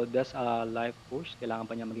 does a life coach, kailangan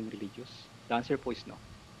pa niya maging religious? The answer po is no.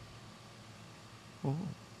 Oh.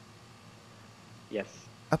 Yes.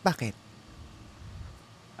 Bakit?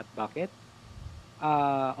 At bakit?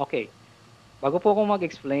 Okay. Bago po ako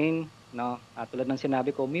mag-explain, no, tulad ng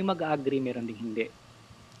sinabi ko, may mag-agree, meron ding hindi.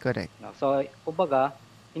 Correct. No? So, kumbaga,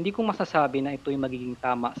 hindi ko masasabi na ito yung magiging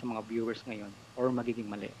tama sa mga viewers ngayon or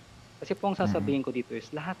magiging mali. Kasi po ang sasabihin ko dito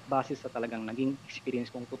is lahat base sa talagang naging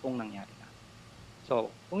experience kong totoong nangyari na.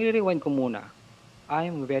 So, kung i-rewind ko muna,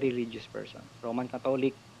 I'm a very religious person. Roman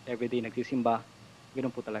Catholic, everyday nagsisimba,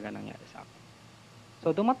 ganoon po talaga nangyari sa akin.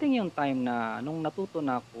 So, dumating yung time na nung natuto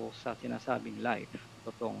na ako sa sinasabing life,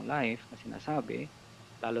 totoong life na sinasabi,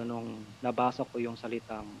 lalo nung nabasa ko yung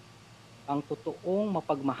salitang, ang totoong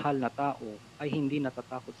mapagmahal na tao ay hindi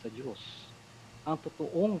natatakot sa Diyos. Ang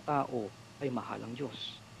totoong tao ay mahal ang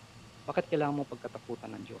Diyos. Bakit kailangan mo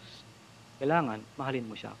pagkatakutan ng Diyos? Kailangan, mahalin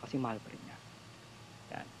mo siya kasi mahal pa rin niya.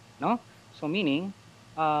 Yan. No? So meaning,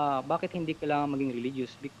 bakit hindi kailangan maging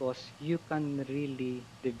religious? Because you can really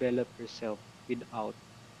develop yourself without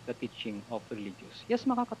the teaching of religious. Yes,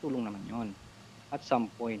 makakatulong naman yon at some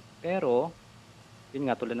point. Pero, yun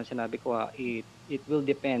nga, tulad ng sinabi ko, it will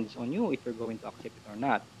depends on you if you're going to accept it or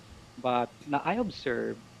not. But I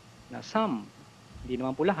observe na hindi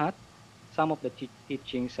naman po lahat, some of the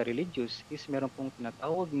teachings sa religious is meron pong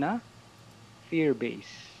tinatawag na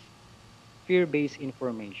fear-based. Fear-based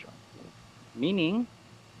information. Meaning,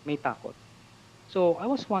 may takot. So, I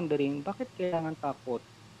was wondering, bakit kailangan takot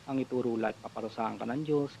ang ituro lahat? Paparusahan ka ng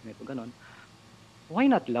Diyos, ganito, ganon. Why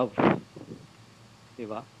not love?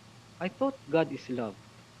 Diba? I thought God is love.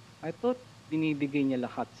 I thought binibigay niya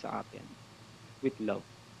lahat sa atin with love.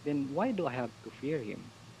 Then, why do I have to fear Him?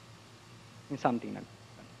 In something like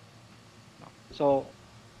that. So,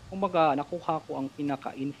 kumbaga, nakuha ko ang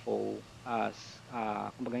pinaka-info as,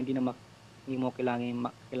 kumbaga, hindi mo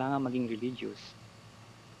kailangan maging religious.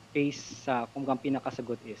 Based sa, kumbaga, ang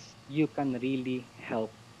pinakasagot is, you can really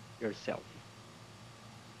help yourself.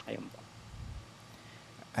 Ayun po.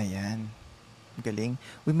 Ayan. Galing.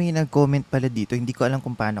 May nag-comment pala dito. Hindi ko alam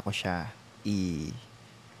kung paano ko siya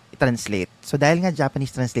i-translate. So, dahil nga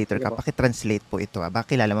Japanese translator ka, pakitranslate po ito.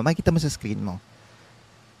 Baka kilala mo. Makikita mo sa screen mo.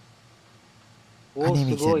 Ano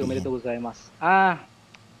yung Sugoi, omedetou gozaimasu.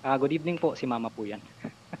 Good evening po. Si Mama po yan.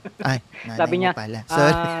 Ay, sabi niya, pala.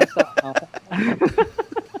 Sorry.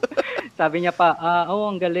 Sabi niya pa,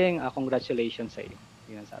 ang galing. Congratulations sa iyo.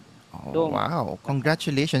 Yun ang sabi niya. Oh, wow.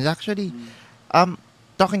 Congratulations. Actually,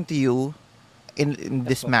 talking to you in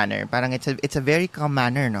this manner, parang it's a very calm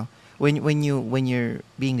manner, no? When you're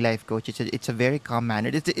being life coach, it's a very calm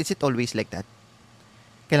manner. Is it always like that?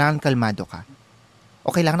 Kailangan kalmado ka. O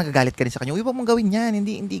kailangan nagagalit ka rin sa kanya. Uy, wag mong gawin yan.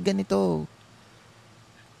 Hindi ganito.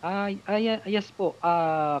 Yes po.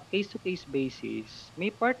 Case-to-case basis, may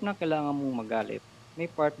part na kailangan mong magalit. May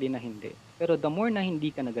part din na hindi. Pero the more na hindi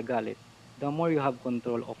ka nagagalit, the more you have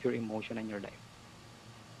control of your emotion and your life.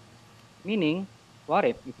 Meaning,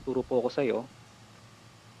 wari, ituturo po ako sa'yo,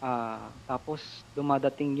 tapos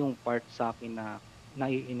dumadating yung part sa akin na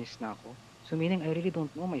naiinis na ako. So meaning, I really don't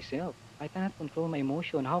know myself. I cannot control my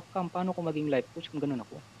emotion. How come? Paano ko maging life coach kung ganun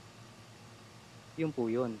ako? Yun po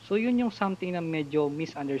yun. So yun yung something na medyo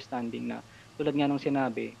misunderstanding na tulad nga nung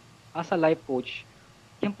sinabi, as a life coach,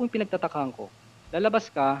 yan po yung pinagtatakaan ko.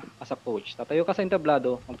 Lalabas ka as a coach, tatayo ka sa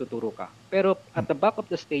entablado, magtuturo ka. Pero at the back of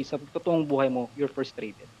the stage, sa totoong buhay mo, you're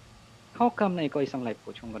frustrated. How come na ikaw isang life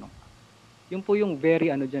coach kung ganun ka? Yun po yung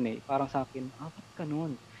very parang sa akin, ba't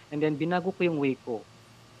ganun? And then binago ko yung way ko.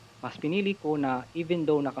 Mas pinili ko na even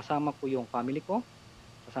though nakasama ko yung family ko,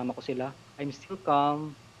 kasama ko sila, I'm still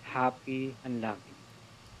calm, happy, and loving.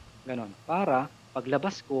 Ganon. Para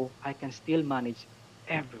paglabas ko, I can still manage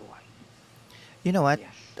everyone. You know what?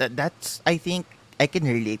 Yes. That's, I think, I can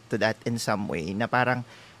relate to that in some way. Na parang,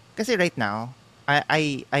 kasi right now,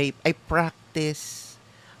 I practice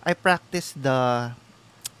the,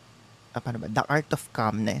 the art of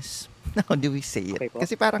calmness. How do we say it? Okay po.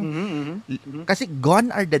 Kasi parang, kasi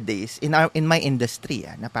gone are the days in my industry,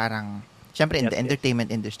 na parang, syempre in the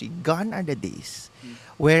entertainment industry, gone are the days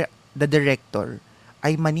where the director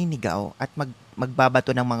ay maninigaw at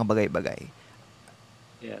magbabato ng mga bagay-bagay.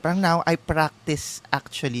 Yes. Parang now, I practice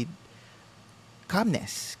actually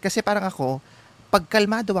calmness. Kasi parang ako, pag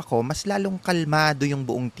kalmado ako, mas lalong kalmado yung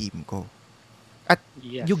buong team ko. At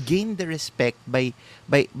you gain the respect by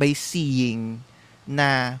seeing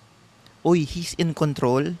na, uy, he's in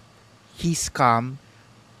control, he's calm,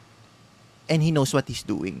 and he knows what he's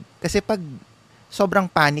doing. Kasi pag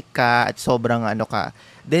sobrang panic ka at sobrang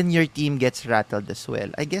then your team gets rattled as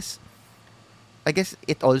well. I guess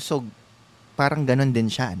it also parang ganun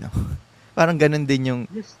din siya, no? Parang ganun din yung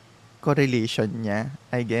correlation niya,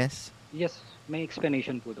 I guess. Yes, may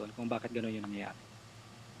explanation po doon kung bakit gano'n yung nangyayari.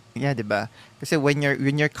 Yeah, 'di ba? Kasi when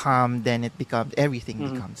you're calm, then everything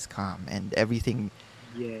Mhm. becomes calm and everything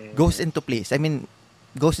goes Yes. into place. I mean,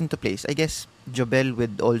 goes into place. I guess Jobel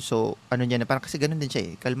would also ano niya na parang kasi ganun din siya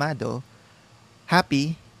eh. Kalmado,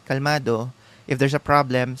 happy, kalmado. If there's a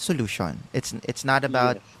problem, solution. Yes.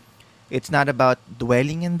 It's not about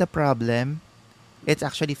dwelling in the problem. It's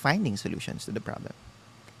actually finding solutions to the problem.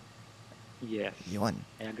 Yes. Yun.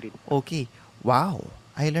 I agree to that. Okay. Wow.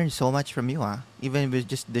 I learned so much from you, even with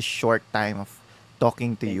just this short time of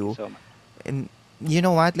talking to Thank you you. so much. And you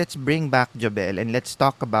know what? Let's bring back Jobel and let's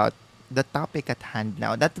talk about the topic at hand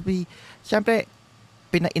now. Siyempre,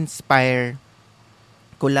 pina-inspire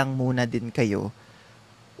ko lang muna din kayo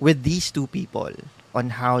with these two people on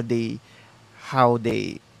how they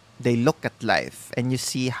look at life, and you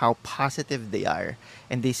see how positive they are,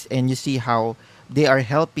 and you see how they are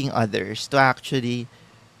helping others to actually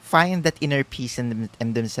find that inner peace in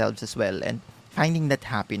themselves as well, and finding that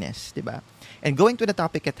happiness, diba? And going to the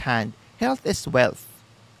topic at hand, health is wealth,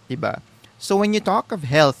 diba? So when you talk of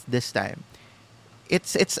health this time,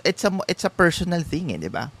 it's a personal thing,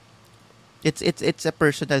 diba? It's a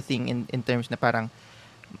personal thing in terms na parang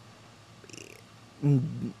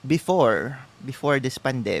before this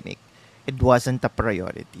pandemic, it wasn't a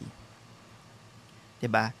priority, 'di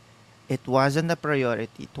ba? It wasn't a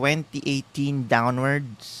priority. 2018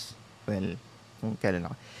 downwards, well, kung kailan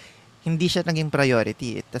ako, hindi siya naging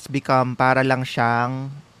priority. It has become para lang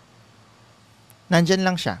siyang nandyan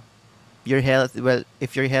lang siya. Your health, well,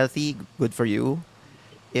 if you're healthy, good for you.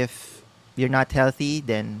 If you're not healthy,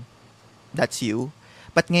 then that's you.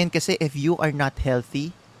 But ngayon kasi, if you are not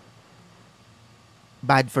healthy,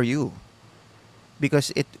 bad for you.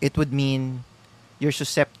 Because it would mean you're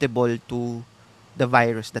susceptible to the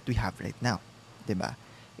virus that we have right now, 'di ba?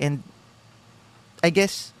 And I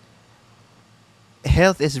guess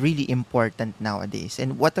health is really important nowadays.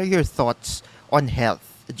 And what are your thoughts on health?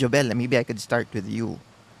 Jobel, maybe I could start with you.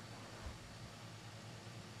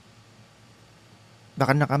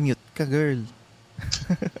 Baka nakamute ka, girl.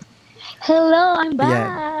 Hello, I'm Ayan.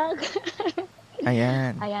 back!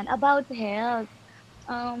 Ayan. Ayan, about health.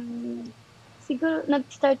 Um, Siguro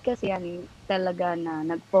nag-start kasi yan talaga na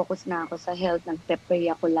nag-focus na ako sa health, nagpe-pray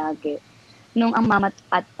ako lagi. Nung ang mama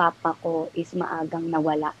at papa ko is maagang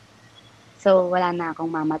nawala. So, wala na akong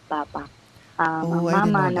mama at papa. Ang Oh, I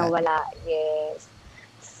didn't mama know that. nawala, yes.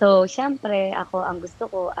 So, siyempre, ang gusto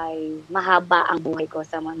ko ay mahaba ang buhay ko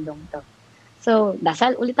sa mundong to. So,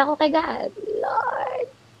 dasal ulit ako kay God. Lord,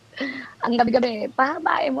 ang gabi-gabi,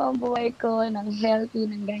 pahabain mo ang buhay ko ng healthy,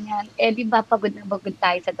 ng ganyan. Eh, di ba pagod na pagod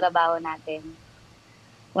tayo sa trabaho natin?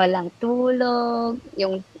 Walang tulog,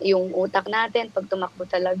 yung utak natin, pag tumakbo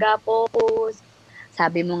talaga, focus.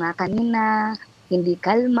 Sabi mo nga kanina, hindi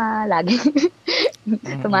kalma, lagi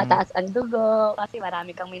Mm-mm. tumataas ang dugo, kasi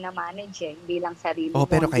marami kang minamanage eh, hindi lang sarili Oh, mo,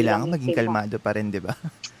 pero hindi lang kailangan yung maging team mo. kalmado pa rin, 'di ba?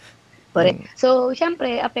 Correct. Yung So,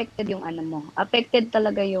 siyempre, affected yung ano mo. Affected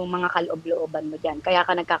talaga yung mga kaloob-looban mo dyan. Kaya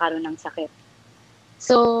ka nagkakaroon ng sakit.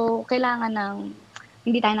 So, kailangan ng,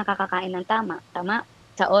 hindi tayo nakakakain ng tama,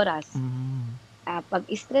 sa oras. mm, Pag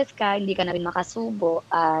stress ka, hindi ka na rin makasubo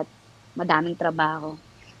at madaming trabaho.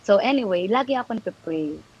 So, anyway, lagi ako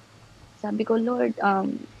nagpe-pray. Sabi ko, Lord,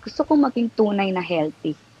 gusto ko maging tunay na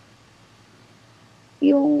healthy.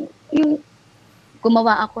 Yung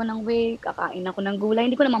gumawa ako ng way, kakain ako ng gulay,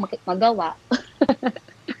 hindi ko naman magawa.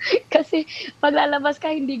 Kasi paglalabas ka,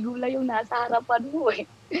 hindi gulay yung nasa harapan mo eh.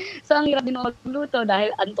 So, ang hirap din magluto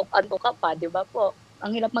dahil antok-antok ka pa, di ba po?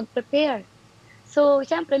 Ang hirap mag-prepare. So,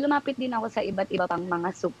 syempre, lumapit din ako sa iba't iba pang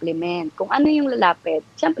mga supplement. Kung ano yung lalapit,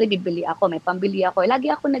 syempre, bibili ako, may pambili ako.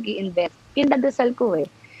 Lagi ako nag-i-invest. Pinagdadasal ko eh.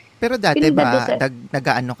 pero dati ba, Pinagdadasal.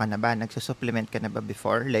 nag-aano ka na ba? Nagsusupplement ka na ba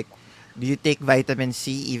before? Like, do you take vitamin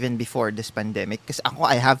C even before this pandemic? Kasi ako,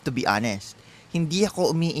 I have to be honest. Hindi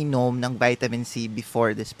ako umiinom ng vitamin C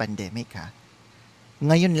before this pandemic, ha?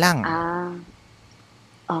 Ngayon lang. Ah,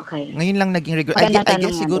 okay. Ngayon lang naging regular. Magandang I tanong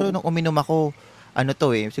guess nga siguro din. nung uminom ako, ano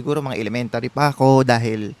to eh, siguro mga elementary pa ako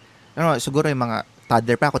dahil, ano, siguro yung mga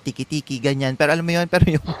toddler pa ako, tiki-tiki, ganyan. Pero alam mo yun, pero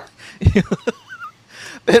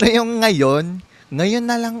yung ngayon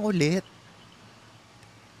na lang ulit.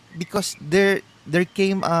 Because there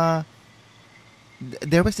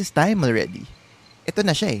was this time already. Ito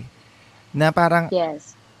na siya eh. Na parang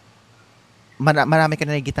Yes. marami ka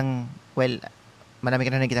na nakikitang, well, marami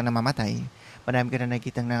ka na nakikitang namamatay. Marami ka na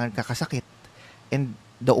nakikitang nakakasakit. And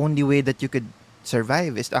the only way that you could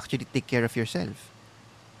survive is to actually take care of yourself.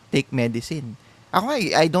 Take medicine. Ako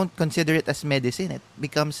I don't consider it as medicine. It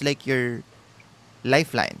becomes like your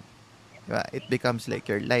lifeline. Diba? It becomes like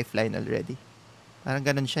your lifeline already. Parang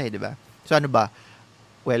ganun siya eh, di ba? So ano ba?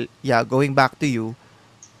 Well, yeah, going back to you,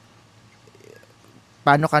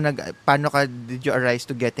 paano ka did you arise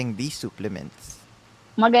to getting these supplements?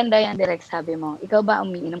 Maganda yan, direct sabi mo. Ikaw ba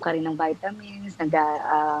umiinom ka rin ng vitamins,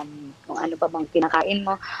 kung ano pa bang kinakain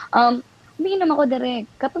mo? Umiinom ako direct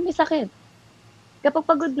kapag may sakit, kapag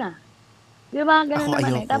pagod na. Di ba? Ganun Ako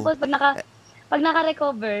naman eh. ayoko. Tapos pag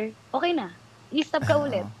naka-recover, okay na. I-stop ka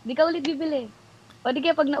ulit. Oo, Di ka ulit bibili. O di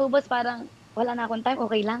kaya pag naubos, parang wala na akong time,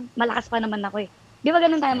 okay lang. Malakas pa naman ako eh. Di ba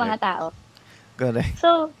ganun tayo mga correct. tao? Correct.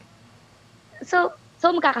 So, so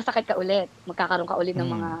magkakasakit ka ulit. Magkakaroon ka ulit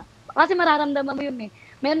ng mga, Mm. kasi mararamdaman mo yun eh.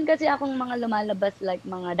 Meron kasi akong mga lumalabas like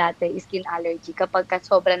mga dati skin allergy kapag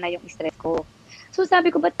sobra na yung stress ko. So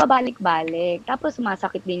sabi ko, ba't pabalik-balik? Tapos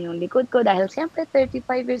sumasakit din yung likod ko dahil siyempre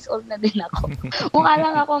 35 years old na din ako. Mukha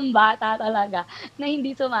lang akong bata talaga na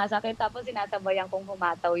hindi sumasakit. Tapos sinasabayan kong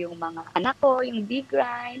humataw yung mga anak ko, yung big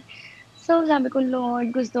grind. So sabi ko,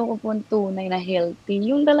 Lord, gusto ko po tunay na healthy.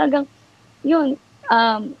 Yung talagang, yun,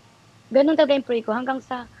 ganun talaga yung pray ko hanggang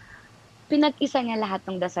sa pinag-isa niya lahat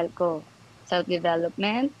ng dasal ko.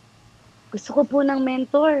 Self-development, gusto ko po ng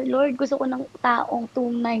mentor. Lord, gusto ko ng taong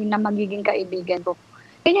tunay na magiging kaibigan ko.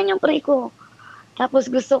 Ganyan yung pray ko. Tapos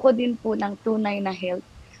gusto ko din po ng tunay na health.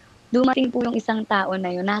 Dumating po yung isang tao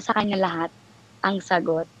na yun, nasa kanya lahat ang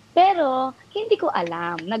sagot. Pero, hindi ko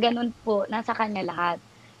alam na ganun po, nasa kanya lahat.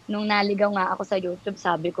 Nung naligaw nga ako sa YouTube,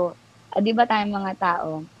 sabi ko, di ba tayong mga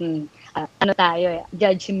tao, ano tayo eh,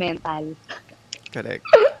 judgmental. Correct.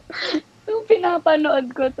 Nung pinapanood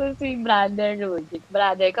ko 'to si Brother Rudy,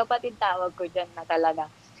 brother, kapatid tawag ko diyan na talaga.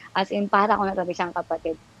 As in, para ko na talaga siyang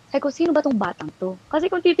kapatid. Sabi ko, "Sino ba 'tong batang 'to?" Kasi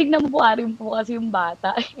kung titignan mo buharin po kasi yung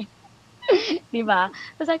bata, eh, 'di ba?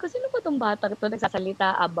 So sabi ko, "Sino ba 'tong batang 'to,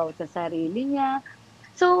 nagsasalita about sa sarili niya?"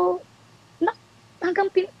 So, na hanggang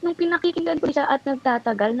nung pinakikinggan ko siya at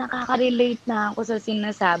nagtatagal, nakaka-relate na ako sa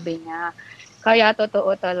sinasabi niya. Kaya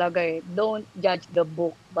totoo talaga, eh, don't judge the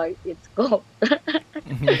book by its cover.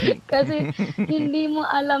 Kasi hindi mo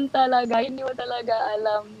talaga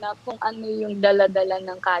alam na kung ano yung dala-dala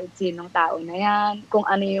ng kahit sinong tao na yan, kung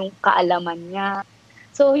ano yung kaalaman niya.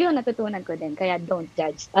 So yun, natutunan ko din, kaya don't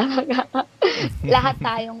judge talaga. Lahat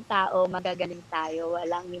tayong tao, magagaling tayo,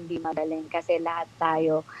 walang hindi magaling kasi lahat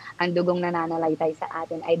tayo, ang dugong nananalaytay sa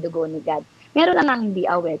atin ay dugo ni God. Meron lang ang hindi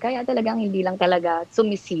aware, kaya talagang hindi lang talaga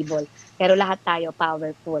sumisibol, pero lahat tayo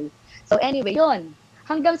powerful. So anyway, yun,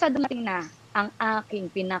 hanggang sa dumating na ang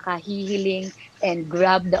aking pinakahihiling and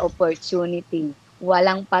grab the opportunity.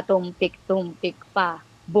 Walang patumpik-tumpik pa.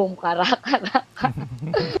 Boom, karakara.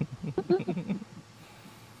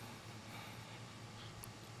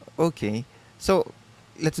 Okay. So,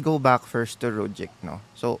 let's go back first to Rojik, no?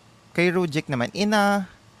 So, kay Rojik naman, in a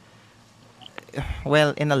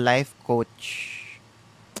life coach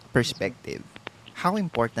Yes, sir. perspective, how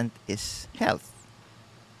important is health?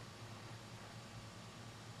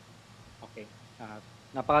 Okay.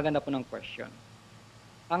 Napakaganda po ng question.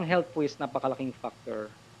 Ang health po is napakalaking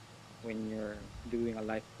factor when you're doing a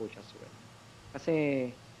life coach as well.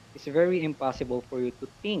 Kasi it's very impossible for you to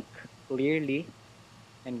think clearly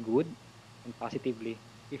and good and positively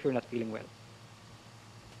if you're not feeling well.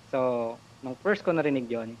 So, nung first ko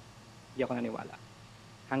narinig yon, hindi ako naniwala.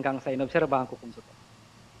 Hanggang sa inobserbahan ko kung totoo.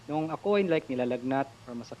 Nung ako ay like nilalagnat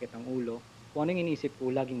or masakit ang ulo, kung ano yung iniisip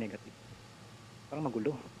ko, laging negative. Parang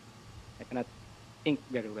magulo. I cannot think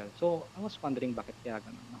very well. So, I was wondering bakit kaya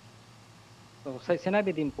ganun. No? So,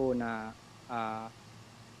 sinabi din po ah,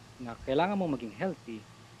 na kailangan mo maging healthy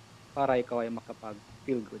para ikaw ay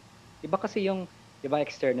makapag-feel good. Iba kasi yung, iba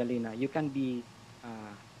externally na you can be,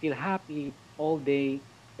 feel happy all day,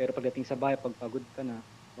 pero pagdating sa bahay, pag pagod ka na,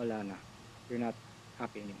 wala na. You're not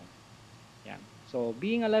happy anymore. Yan. So,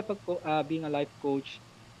 being a life coach,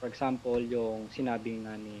 for example, yung sinabi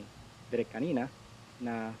nga ni Direk kanina,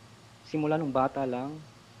 na simula nung bata lang,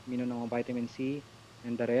 minom ng mga vitamin C,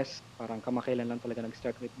 and the rest, parang kamakailan lang talaga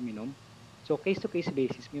nag-start ulit uminom. So, case-to-case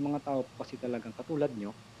basis, may mga tao po kasi talagang katulad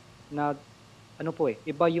nyo, na ano po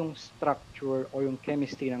iba yung structure or yung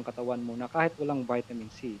chemistry ng katawan mo na kahit walang vitamin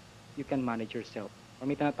C, you can manage yourself. Or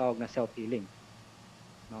may tinatawag na self-healing,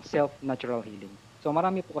 no? Self-natural healing. So,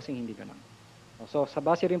 marami po kasing hindi ganun. So, sa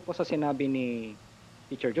base rin po sa sinabi ni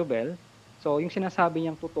Teacher Jobel, so yung sinasabi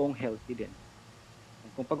niyang totoong healthy din.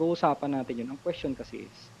 Kung pag-uusapan natin yun, ang question kasi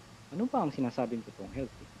is, ano ba ang sinasabing totoong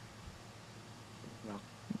healthy? Diba?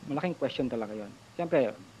 Malaking question talaga yon. Siyempre,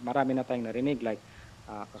 marami na tayong narinig like,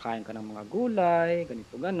 kakain ka ng mga gulay,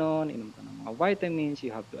 ganito ganon, inom ka ng mga vitamins, you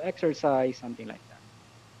have to exercise, something like that.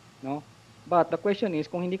 No? But the question is,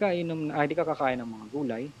 kung hindi ka kakain ng mga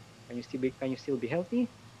gulay, can you still be healthy?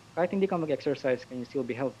 Kahit hindi ka mag-exercise, can you still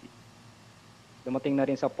be healthy? dumating na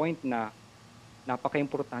rin sa point na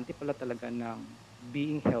napaka-importante pala talaga ng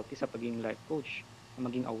being healthy sa pagiging life coach. Na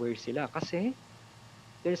maging aware sila. Kasi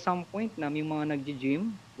there's some point na may mga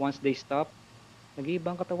nag-gym, once they stop,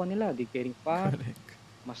 nag-iiba ang katawan nila. Di caring fat, Correct.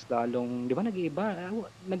 mas lalong, di ba nag-iiba?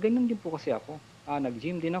 Nagganyan din po kasi ako.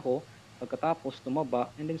 Nag-gym din ako, pagkatapos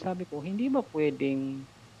tumaba, and then sabi ko, hindi ba pwedeng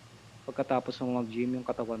pagkatapos mo mag-gym, yung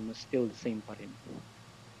katawan mo still the same pa rin?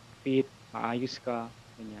 Fit, maayos ka,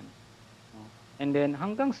 ganyan. No? And then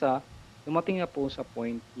hanggang sa, dumating na po sa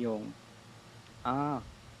point yung,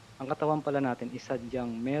 ang katawan pala natin is sadyang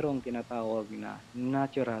merong tinatawag na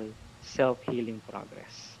natural self-healing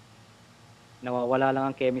progress. Nawawala lang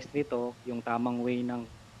ang chemistry to, yung tamang way ng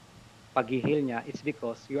pag-heal niya, it's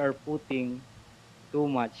because you are putting too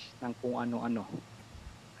much ng kung ano-ano.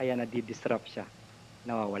 Kaya nadi-disrupt siya,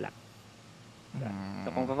 nawawala.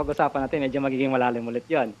 So kung papag-usapan natin, medyo magiging malalim ulit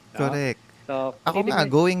yun. No? Correct. So, Ako nga,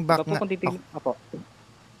 going back kung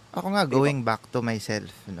ako nga, going back to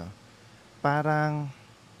myself, no? Parang,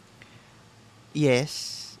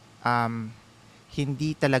 yes,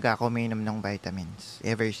 hindi talaga ako mainom ng vitamins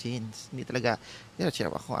ever since. Hindi talaga,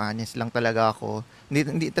 ako honest lang talaga ako.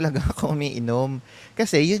 Hindi talaga ako umiinom.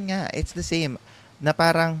 Kasi yun nga, it's the same. Na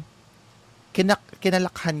parang,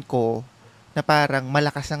 kinalakhan ko na parang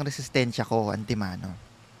malakas ang resistensya ko, antimano.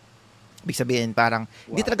 Ibig sabihin, parang,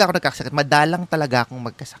 hindi talaga ako nagkakasakit. Madalang talaga akong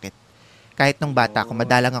magkasakit. Kahit nung bata ako,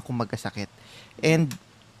 madalang akong magkasakit. And,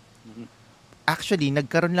 actually,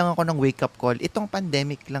 nagkaroon lang ako ng wake-up call. Itong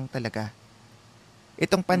pandemic lang talaga.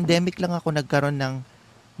 Itong pandemic lang ako nagkaroon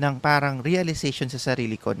ng parang realization sa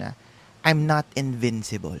sarili ko na I'm not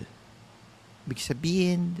invincible. Ibig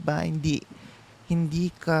sabihin, di ba, hindi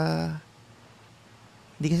ka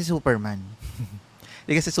si Superman.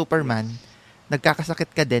 Hindi ka si Superman.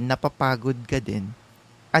 Nagkakasakit ka din, napapagod ka din.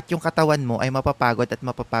 At yung katawan mo ay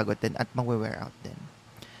mapapagod din at mag-wear out din.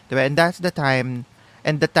 Diba? And that's the time,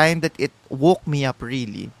 and the time that it woke me up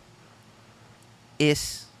really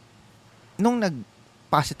is nung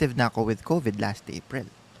nag-positive na ako with COVID last April.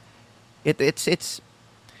 It's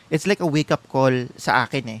like a wake-up call sa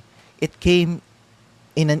akin eh. It came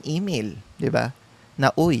in an email, diba?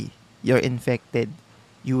 Na, uy, you're infected.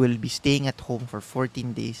 You will be staying at home for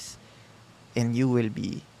 14 days and you will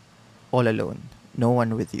be all alone. No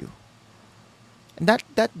one with you. And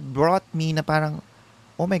that brought me na parang,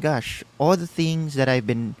 oh my gosh, all the things that I've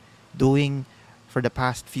been doing for the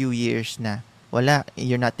past few years na wala,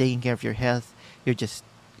 you're not taking care of your health. You're just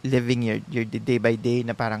living your day by day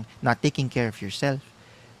na parang not taking care of yourself.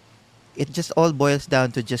 It just all boils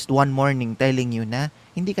down to just one morning telling you na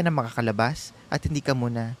hindi ka na makakalabas at hindi ka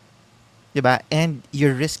muna, diba? And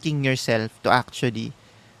you're risking yourself to actually,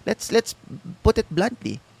 let's put it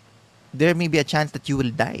bluntly, there may be a chance that you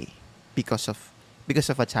will die because of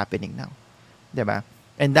what's happening now, diba?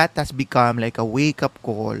 And that has become like a wake-up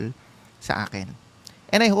call sa akin.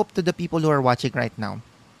 And I hope to the people who are watching right now,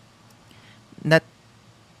 that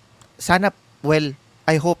sana, well,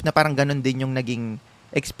 I hope na parang ganun din yung naging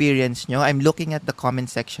experience nyo. I'm looking at the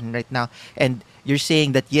comment section right now and you're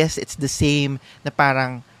saying that yes, it's the same na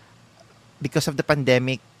parang because of the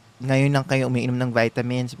pandemic, ngayon lang kayo umiinom ng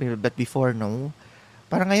vitamins, but before, no.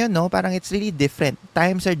 Parang ngayon, no, parang it's really different.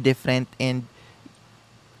 Times are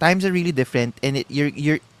really different and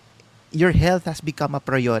your health has become a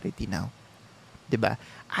priority now. Diba?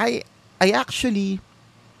 I actually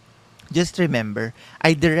just remember,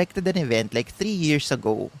 I directed an event like 3 years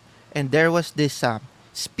ago and there was this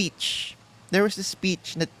speech. There was this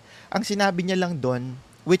speech na ang sinabi niya lang doon,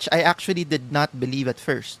 which I actually did not believe at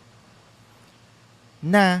first,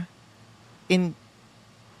 na in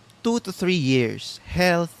 2 to 3 years,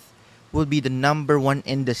 health will be the number one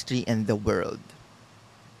industry in the world.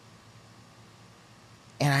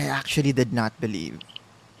 And I actually did not believe.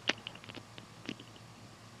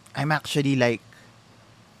 I'm actually like,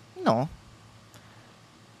 no,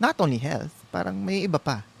 not only health, parang may iba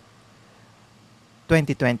pa.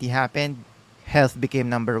 2020 happened, health became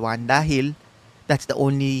number one dahil that's the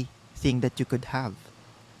only thing that you could have.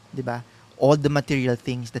 Diba? All the material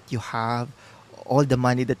things that you have, all the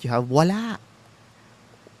money that you have, wala.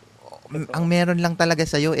 Ang meron lang talaga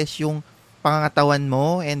sa'yo is yung pangangatawan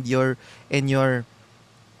mo and your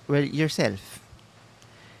yourself.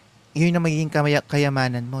 Yun na magiging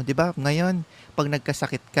kayamanan mo. Diba? Ngayon, pag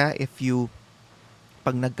nagkasakit ka,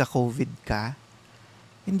 pag nagka-COVID ka,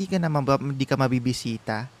 hindi ka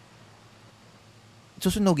mabibisita.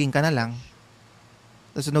 Susunugin ka na lang.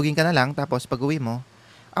 Tapos pag uwi mo,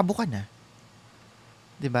 abo ka na.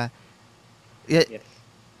 Diba? Yes.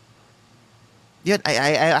 Yun,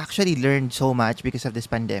 I actually learned so much because of this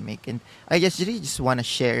pandemic. And I just really just want to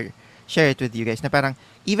share share it with you guys na parang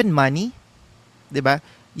even money, 'di ba?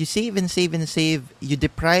 You save and save and save, you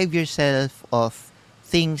deprive yourself of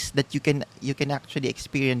things that you can actually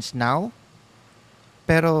experience now,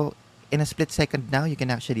 pero in a split second now, you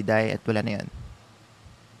can actually die at wala na 'yon,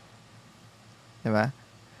 'di ba?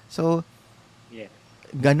 So, Yes.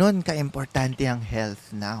 ganon ka-importante ang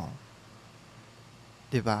health now,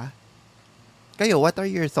 'di ba? Kayo, what are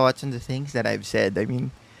your thoughts on the things that I've said? I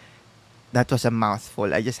mean, that was a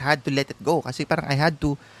mouthful. I just had to let it go kasi parang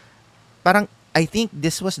I think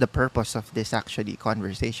this was the purpose of this actually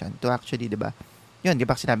conversation to actually, 'di ba? 'Yun, 'di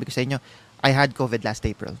ba sinabi ko sa inyo, I had COVID last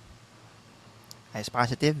April. I was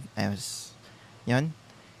positive. I was 'yun.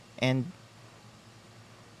 And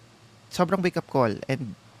sobrang wake up call,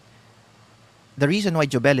 and the reason why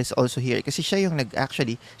Jobel is also here kasi siya yung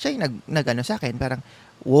nag-ano sa akin, parang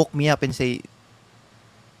woke me up and say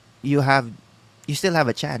you still have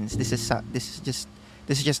a chance. This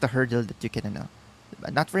is just a hurdle that you can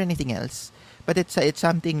not for anything else, but it's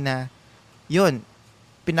something na yun,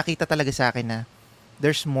 pinakita talaga sa akin na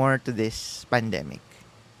there's more to this pandemic,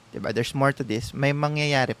 diba? There's more to this, may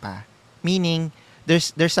mangyayari pa, meaning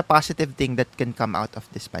there's a positive thing that can come out of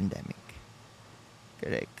this pandemic.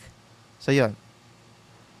 Correct. So yun,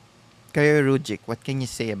 kayo Rujik, what can you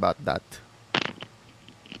say about that?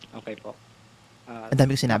 Okay po. Ang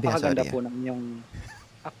dami ko sinabi, Napakaganda sorry. po ng yung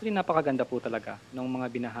actually napakaganda po talaga ng mga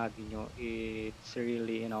binahagi nyo. It's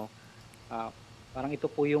really, parang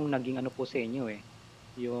ito po yung naging ano po sa inyo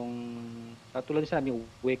yung katulad ng sinabi,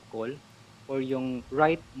 wake call or yung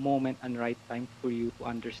right moment and right time for you to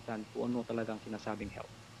understand kung ano talagang sinasabing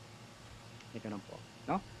health. Ito na po,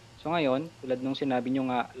 no? So ngayon, tulad nung sinabi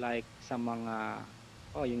nyo nga, like sa mga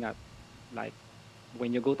yun nga, like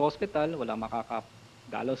when you go to hospital, wala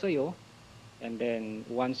makakadalaw sa iyo. And then,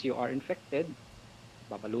 once you are infected,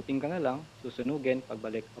 babalutin ka na lang, susunugin,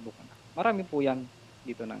 pagbalik, abo ka na. Marami po yan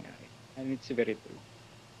dito nangyari. And it's very true.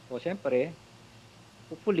 So, syempre,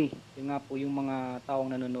 hopefully, yun nga po yung mga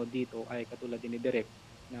taong nanonood dito ay katulad din ni Direk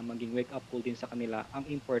na maging wake up call din sa kanila ang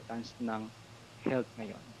importance ng health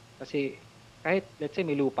ngayon. Kasi, kahit, let's say,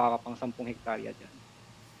 may lupa ka pang 10 hektarya dyan,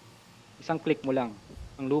 isang click mo lang,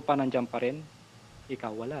 ang lupa nandyan pa rin,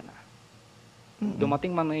 ikaw wala na. Dumating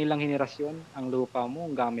man ng ilang henerasyon, ang lupa mo,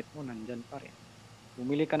 ang gamit mo, nandyan pa rin.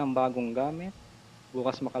 Bumili ka ng bagong gamit,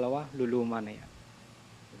 bukas makalawa, luluma na yan.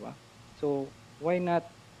 Diba? So, why not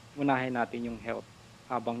unahin natin yung health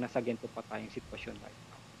habang nasa ganito pa tayong sitwasyon right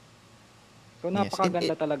now? So,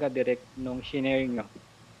 napakaganda talaga, direct, nung sharing nyo.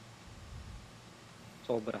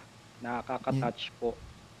 Sobra. Nakaka-touch po.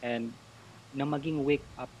 And na maging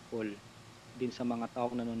wake-up call din sa mga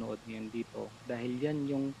taong nanonood ngayon dito. Dahil yan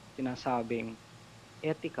yung sinasabing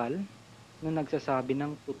ethical na nagsasabi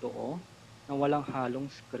ng totoo na walang halong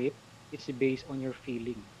script. It's based on your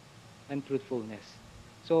feeling and truthfulness.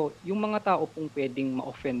 So, yung mga tao pong pwedeng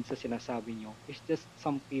ma-offend sa sinasabi nyo is just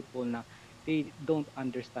some people na they don't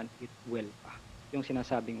understand it well pa. Yung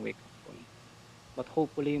sinasabing wake up call. But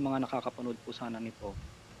hopefully, yung mga nakakapanood po sana nito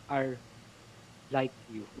are like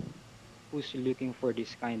you who's looking for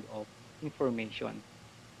this kind of information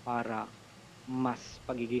para mas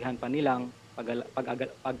pagigihan pa nilang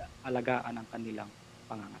pag-alagaan ang kanilang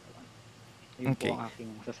pangangatawan. Yun Okay. po ang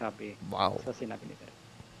aking masasabi Wow. sa sinabi ni Direk.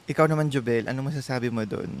 Ikaw naman, Jobel, ano masasabi mo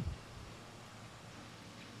doon?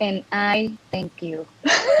 And I thank you.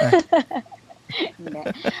 Hindi.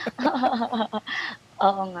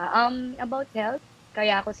 Oo nga. About health,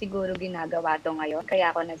 kaya ako siguro ginagawa to ngayon.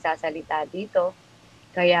 Kaya ako nagsasalita dito.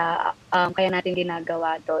 Kaya natin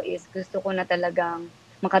ginagawa to is gusto ko na talagang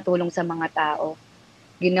makatulong sa mga tao.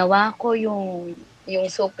 Ginawa ko yung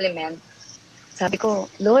supplement. Sabi ko,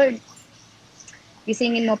 Lord,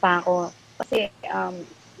 gisingin mo pa ako. Kasi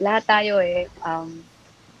lahat tayo yun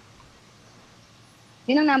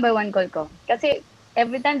ang number 1 call ko. Kasi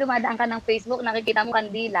every time dumadaan ka ng Facebook, nakikita mo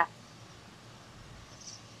kandila.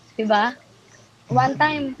 Diba? One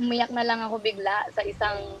time, umiyak na lang ako bigla sa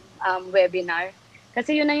isang webinar.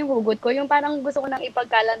 Kasi yun na yung hugot ko. Yung parang gusto ko nang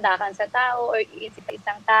ipagkalandakan sa tao or iisip sa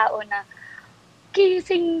isang tao na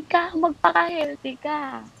gising ka, magpaka-healthy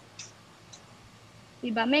ka.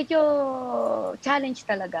 Diba? Medyo challenge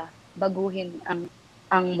talaga baguhin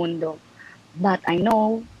ang mundo. But I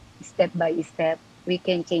know, step by step, we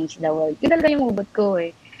can change the world. Yun talaga yung hugot ko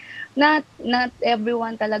Not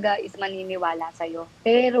everyone talaga is maniniwala sa'yo.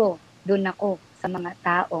 Pero, doon ako sa mga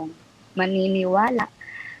taong maniniwala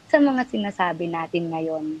sa mga sinasabi natin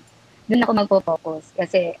ngayon. Doon ako magpo-focus.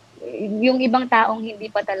 Kasi, yung ibang taong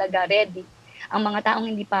hindi pa talaga ready, ang mga taong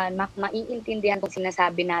hindi pa maiintindihan kung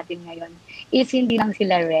sinasabi natin ngayon, is hindi lang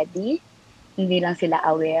sila ready, hindi lang sila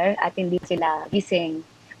aware, at hindi sila gising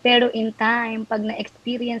Pero in time, pag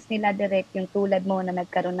na-experience nila direct yung tulad mo na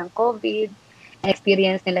nagkaroon ng COVID,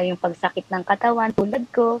 na-experience nila yung pagsakit ng katawan tulad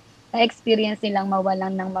ko, na-experience nilang mawalan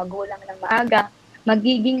ng magulang ng maaga,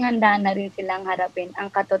 magiging handa na rin silang harapin ang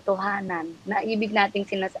katotohanan na ibig nating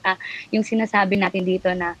yung sinasabi natin dito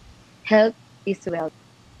na health is wealth.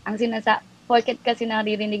 Porket kasi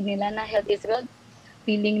naririnig nila na health is wealth,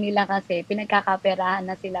 feeling nila kasi pinagkakaperahan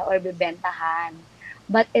na sila or bibentahan.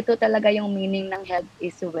 But ito talaga yung meaning ng health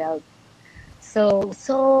is wealth. So,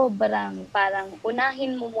 sobrang parang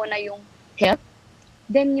unahin mo muna yung health,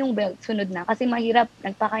 then yung wealth, sunod na. Kasi mahirap,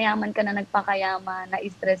 nagpakayaman ka na nagpakayaman,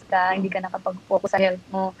 na-stress ka, hindi ka nakapag-focus sa health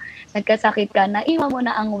mo, nagkasakit ka, naiwan mo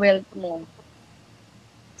na ang wealth mo.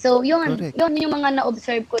 So, Correct. yun yung mga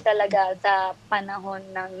na-observe ko talaga sa panahon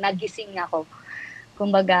ng nagising ako.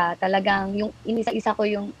 Kumbaga, talagang yung inisa-isa ko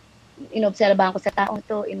yung inobserbahan ko sa taong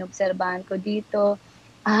to, inobserbahan ko dito.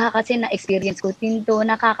 Kasi na-experience ko din to,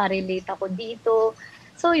 nakaka-relate ako dito.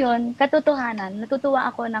 So yun, katotohanan. Natutuwa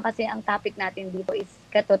ako na kasi ang topic natin dito is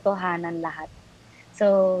katotohanan lahat.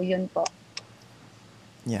 So, yun po.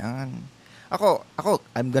 Yan.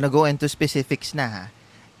 I'm gonna go into specifics na ha.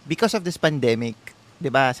 Because of this pandemic,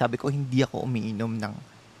 'di ba, sabi ko hindi ako umiinom ng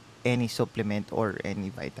any supplement or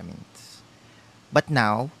any vitamins. But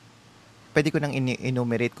now, pwede ko nang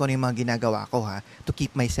enumerate ko ano yung mga ginagawa ko ha to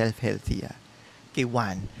keep myself healthy. Okay,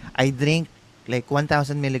 one, I drink like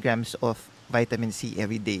 1,000 milligrams of vitamin C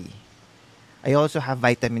every day. I also have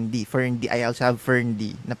vitamin D, Fern D. I also have Fern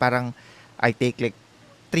D na parang I take like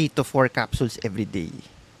 3 to 4 capsules every day.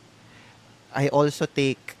 I also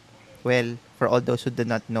take, well, for all those who do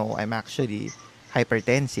not know, I'm actually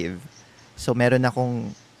hypertensive. So, meron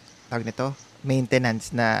akong, tawag nito,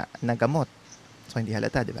 maintenance na gamot. So, hindi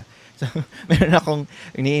halata, di ba? So, meron akong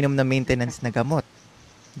iniinom na maintenance na gamot.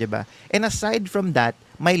 Di ba? And aside from that,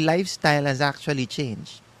 my lifestyle has actually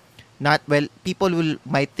changed. People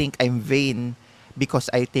might think I'm vain because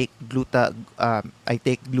I take gluta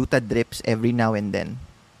drips every now and then.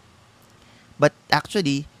 But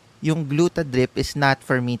actually, yung gluta drip is not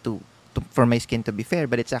for me for my skin to be fair,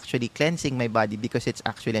 but it's actually cleansing my body because it's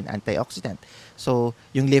actually an antioxidant. So,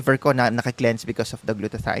 yung liver ko na naka-cleanse because of the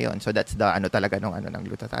glutathione. So, that's the talaga ng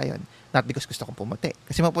glutathione. Not because gusto kong pumuti.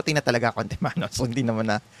 Kasi maputi na talaga ako, Antimano. So, hindi naman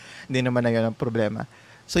na yun ang problema.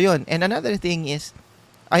 So, yun. And another thing is,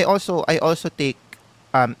 I also take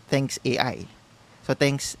Thanks AI. So,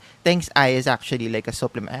 Thanks AI is actually like a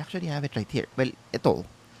supplement. I actually have it right here.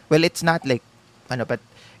 Well, it's not like but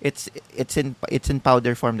it's in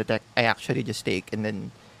powder form that I actually just take, and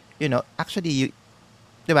then actually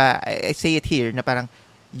diba, I say it here na parang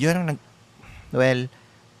yun ang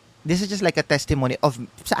this is just like a testimony of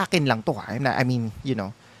sa akin lang to ha. I mean,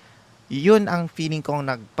 yun ang feeling kong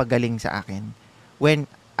nagpagaling sa akin when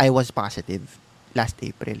I was positive last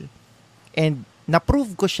April. And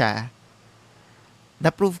na-prove ko siya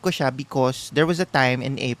because there was a time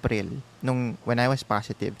in April when I was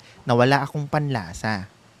positive na wala akong panlasa.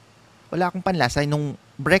 Nung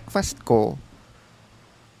breakfast ko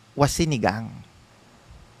was sinigang.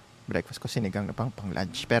 Breakfast ko sinigang na pang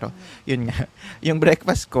lunch. Pero yun nga, yung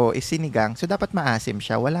breakfast ko is sinigang. So dapat maasim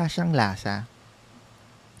siya. Wala siyang lasa.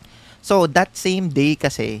 So that same day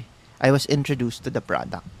kasi, I was introduced to the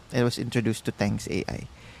product. I was introduced to Thanks AI.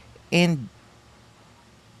 And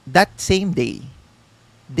that same day,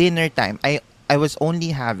 dinner time, I was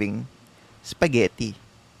only having spaghetti.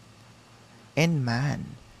 And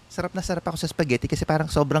man, sarap na sarap ako sa spaghetti kasi parang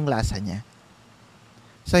sobrang lasa niya.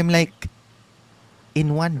 So I'm like,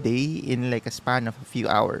 in one day, in like a span of a few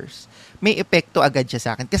hours, may epekto agad siya sa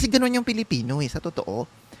akin. Kasi ganun yung Pilipino sa totoo.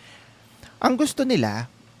 Ang gusto nila,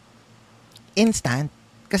 instant.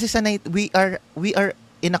 Kasi sanay, we are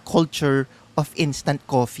in a culture of instant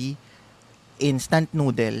coffee, instant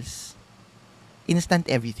noodles, instant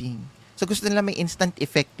everything. So gusto nila may instant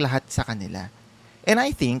effect lahat sa kanila. And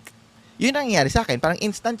I think, yun ang nangyari sa akin. Parang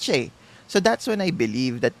instant siya eh. So that's when I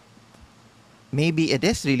believe that maybe it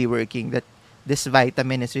is really working, that this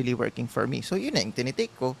vitamin is really working for me. So yun na yung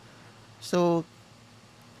tinitake ko. So,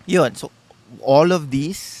 yun. So, all of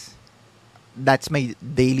these, that's my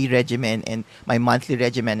daily regimen, and my monthly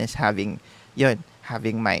regimen is having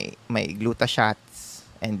my gluta shots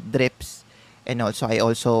and drips. And also,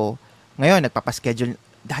 ngayon, nagpapaschedule.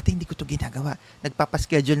 Dati hindi ko to ginagawa.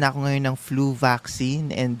 Nagpapaschedule na ako ngayon ng flu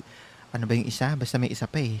vaccine and ano ba yung isa? Basta may isa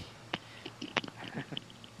pa eh.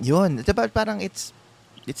 Yun. Diba, parang it's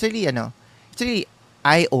really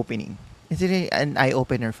eye-opening. It's really an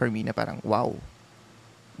eye-opener for me na parang, wow.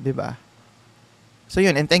 Diba? So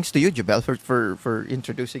yun, and thanks to you, Jubel, for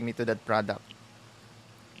introducing me to that product.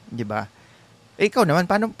 Diba? Ikaw naman,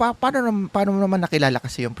 paano mo naman nakilala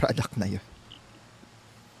kasi yung product na yun?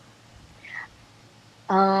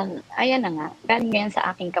 Ayan na nga, galing yan sa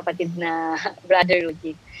aking kapatid na brother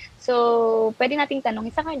Rudy. So, pwede nating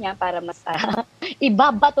tanongin sa kanya para mas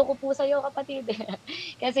ibabato ko po sa'yo kapatid.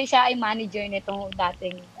 Kasi siya ay manager nitong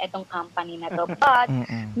etong company na to. But,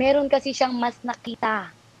 Mm-mm. meron kasi siyang mas nakita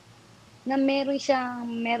na meron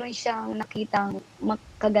siyang nakitang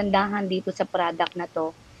kagandahan dito sa product na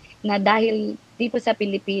to na dahil dito sa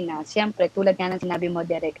Pilipinas, siyempre tulad nga ng sinabi mo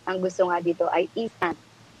Derek, ang gusto nga dito ay instant.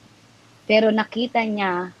 Pero nakita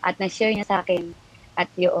niya at na-share niya sa akin at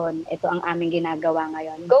yun, ito ang aming ginagawa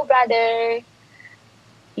ngayon. Go brother!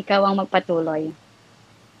 Ikaw ang magpatuloy.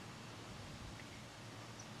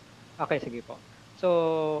 Okay, sige po. So,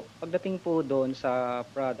 pagdating po doon sa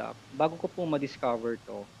product, bago ko po ma-discover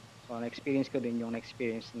 'to, so na-experience ko din yung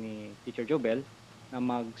na-experience ni Teacher Jobel na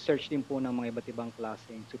mag-search din po ng mga iba't ibang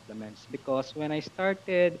klaseng supplements. Because when I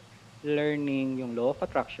started learning yung law of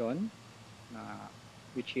attraction, na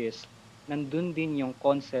which is nandun din yung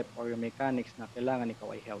concept or yung mechanics na kailangan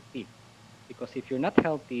ikaw ay healthy. Because if you're not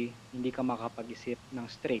healthy, hindi ka makapag-isip ng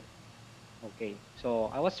straight. Okay. So,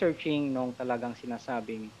 I was searching nung talagang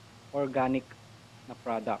sinasabing organic na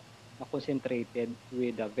product na concentrated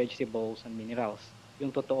with the vegetables and minerals.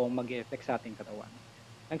 Yung totoong mag-e-effect sa ating katawan.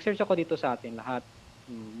 Nag-search ako dito sa atin lahat.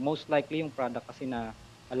 Most likely yung product kasi na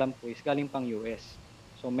alam ko is galing pang US.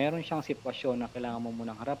 So, meron siyang sitwasyon na kailangan mo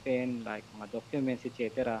munang harapin, like mga documents,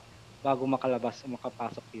 etc. bago makalabas o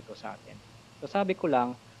makapasok dito sa atin. So, sabi ko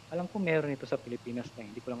lang, alam ko meron ito sa Pilipinas na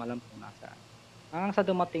hindi ko lang alam kung nasaan. Hanggang sa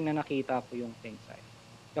dumating na nakita ko yung Tengsai.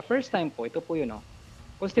 The first time po, ito po yun,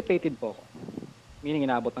 constipated po ako. Meaning,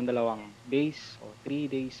 inaabot ng 2 days o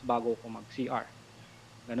 3 days bago ako mag-CR.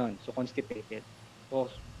 Ganon. So, constipated. So,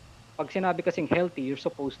 pag sinabi kasing healthy, you're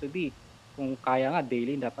supposed to be. Kung kaya nga,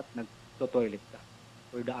 daily, dapat nag-toilet ka.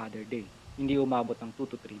 For the other day. Hindi umabot ng 2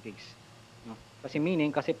 to 3 days. No? Kasi meaning,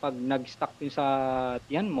 kasi pag nag-stuck yun sa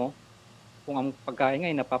tiyan mo, kung ang pagkain nga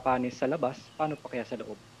ay napapanis sa labas, paano pa kaya sa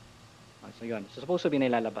loob? So, yun. So, supposed to be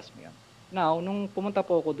nailalabas mo yan. Now, nung pumunta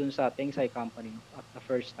po ako dun sa Tengsai Company at the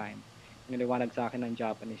first time, niliwanag sa akin ng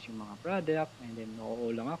Japanese yung mga product, and then, oo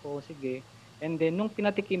lang ako, sige. And then, nung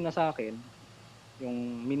pinatikim na sa akin,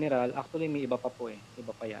 yung mineral, actually may iba pa po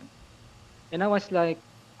iba pa yan. And I was like,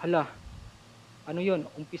 hala, ano yun,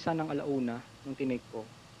 umpisa ng alauna, nung tinake ko,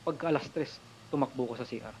 pagka alas 3, tumakbo ko sa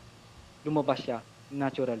CR. Lumabas siya,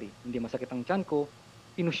 naturally. Hindi masakit ang tiyan ko,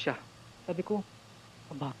 pinus siya. Sabi ko,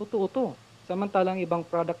 aba, totoo to. Samantalang ibang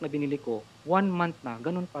product na binili ko, 1 month na,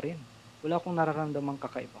 ganun pa rin. Wala akong nararamdamang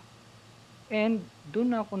kakaiba. And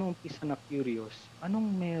doon na ako nung umpisa na curious, anong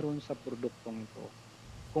meron sa produktong ito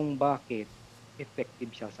kung bakit effective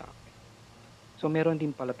siya sa akin. So meron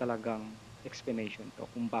din pala talagang explanation to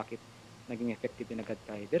kung bakit naging effective din agad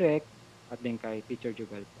kay Direk at din kay Teacher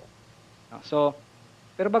Jubel po. So,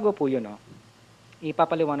 pero bago po yun,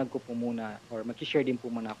 ipapaliwanag ko po muna or mag-share din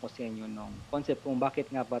po muna ako sa inyo ng concept kung bakit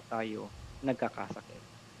nga ba tayo nagkakasakit.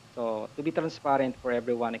 So, to be transparent for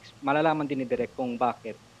everyone, malalaman din ni Direk kung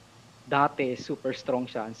bakit dati super strong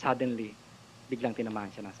siya and suddenly biglang tinamaan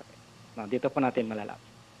siya ng sakit. No, dito po natin malalaman.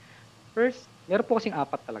 First, meron po kasing 4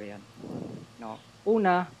 talaga yan. No?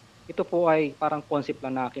 Una, ito po ay parang concept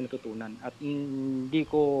lang na kinututunan at hindi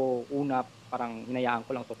ko parang hinayaan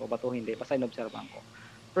ko lang totoo ba to hindi, basta inobserbahan ko.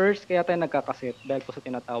 First, kaya tayo nagkakasakit dahil po sa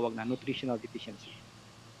tinatawag na nutritional deficiency.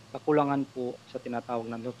 Kakulangan po sa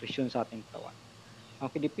tinatawag na nutrition sa ating katawan.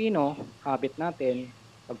 Ang Pilipino, habit natin,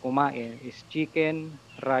 pag kumain is chicken,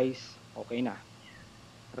 rice, okay na.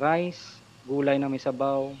 Rice, gulay na may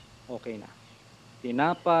sabaw, okay na.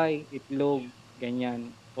 Tinapay, itlog,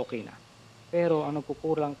 ganyan, okay na. Pero ang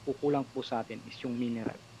kukulang po sa atin is yung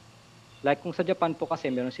mineral. Like kung sa Japan po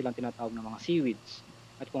kasi meron silang tinatawag na mga seaweeds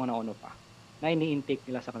at kung ano-ano pa na ini-intake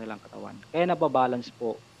nila sa kanilang katawan. Kaya nababalance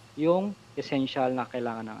po yung essential na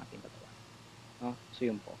kailangan ng ating katawan. No? So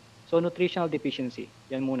yun po. So nutritional deficiency,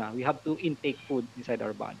 yan muna. We have to intake food inside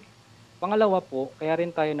our body. Pangalawa po, kaya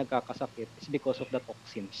rin tayo nagkakasakit is because of the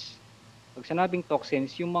toxins. Pag sinabing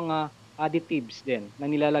toxins, yung mga additives din na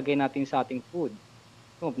nilalagay natin sa ating food.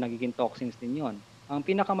 So, nagiging toxins din yon. Ang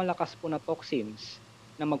pinakamalakas po na toxins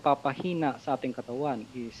na magpapahina sa ating katawan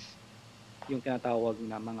is yung tinatawag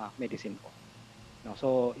na mga medicine po. No,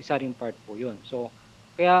 so, isa rin part po yun. So,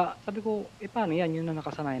 kaya sabi ko, paano yan? Yun na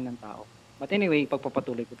nakasanayan ng tao. But anyway,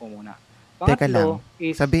 pagpapatuloy ko po muna. Teka lang.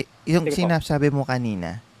 Is, yung sinasabi mo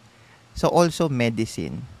kanina, so also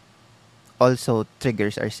medicine also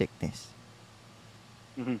triggers our sickness.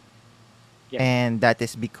 Mm-hmm. Yeah. And that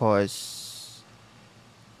is because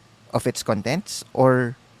of its contents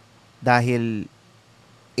or dahil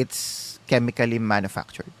it's chemically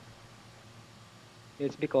manufactured?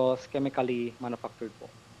 It's because chemically manufactured po.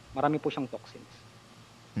 Marami po siyang toxins.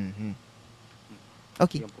 Mhm. Hmm,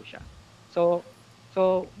 Okay. yun po siya. So,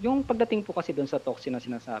 yung pagdating po kasi doon sa toxin na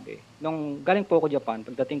sinasabi, nung galing po ako Japan,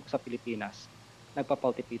 pagdating ko sa Pilipinas,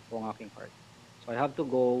 nagpa-palpitate po ang aking heart. So, I have to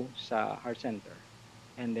go sa heart center.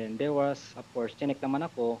 And then there was, of course, chinek naman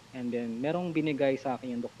ako, and then merong binigay sa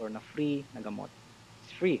akin yung doktor na free na gamot.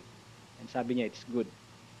 It's free. And sabi niya, it's good.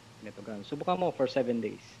 Ganito, ganun. Subukan mo for 7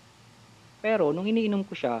 days. Pero nung iniinom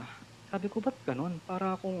ko siya, sabi ko, ba't ganun?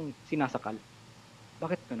 Para akong sinasakal.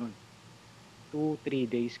 Bakit ganun? 2, 3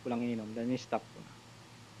 days ko lang ininom, then stop ko na.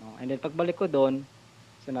 No? And then pagbalik ko doon,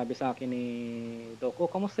 sinabi sa akin ni Doc,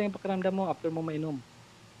 oh, kamusta yung pakiramdam mo after mo mainom?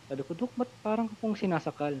 Sabi ko, Doc, ba't parang akong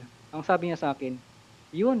sinasakal? Ang sabi niya sa akin,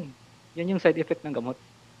 yan yung side effect ng gamot.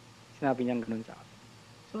 Sinabi niya ganun sa akin.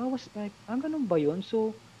 So I was like, ganun ba yun?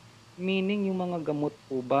 So, meaning yung mga gamot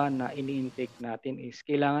po ba na ini-intake natin is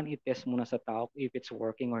kailangan i-test muna sa tao if it's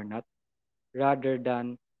working or not, rather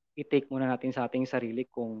than i-take muna natin sa ating sarili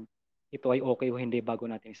kung ito ay okay o hindi bago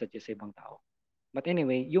natin i-suggest sa ibang tao. But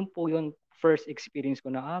anyway, yun po yung first experience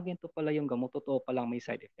ko na, ganito pala yung gamot, totoo palang may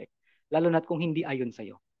side effect. Lalo na kung hindi ayon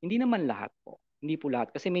sa'yo. Hindi naman lahat po. Hindi po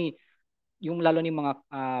lahat. Kasi may, yung lalo ni mga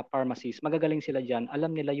pharmacies, magagaling sila dyan,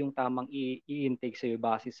 alam nila yung tamang i-intake sa'yo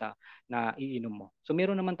base sa na iinom mo. So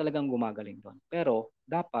meron naman talagang gumagaling doon. Pero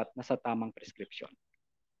dapat nasa tamang prescription.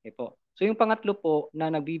 Okay po. So yung pangatlo po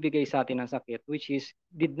na nagbibigay sa atin ng sakit, which is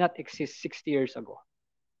did not exist 60 years ago.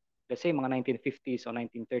 Let's say mga 1950s o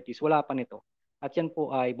 1930s, wala pa nito. At yan po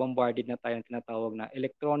ay bombarded na tayo ng tinatawag na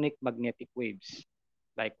electronic magnetic waves.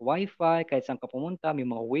 Like Wi-Fi, kahit saan ka pumunta, may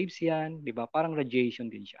mga waves yan, di ba? Parang radiation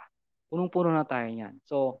din siya. Punong-puno na tayo yan.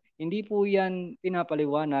 So, hindi po yan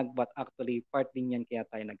pinapaliwanag, but actually, part din yan kaya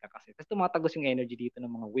tayo nagkakasakit. Kasi tumatagos yung energy dito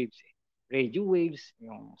ng mga waves eh. Radio waves,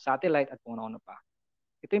 yung satellite at kung ano-ano pa.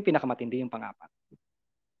 Ito yung pinakamatindi, yung pang-apat.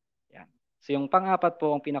 Yan. So, yung pang-apat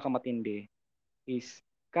po, ang pinakamatindi is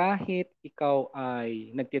kahit ikaw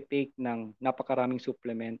ay nagtitake ng napakaraming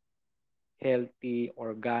supplement, healthy,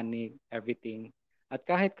 organic, everything, at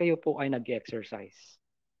kahit kayo po ay nag-exercise,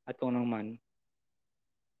 at kung naman,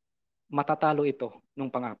 matatalo ito nung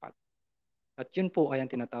pang-apat. At yun po ay ang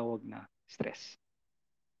tinatawag na stress.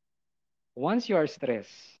 Once you are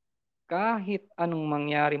stressed, kahit anong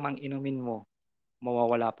mangyari mang inumin mo,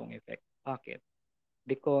 mawawala pong effect. Bakit?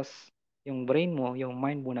 Because yung brain mo, yung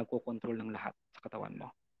mind mo, nagkocontrol ng lahat sa katawan mo.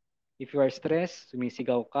 If you are stressed,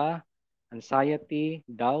 sumisigaw ka, anxiety,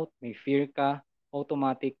 doubt, may fear ka,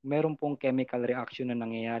 automatic, meron pong chemical reaction na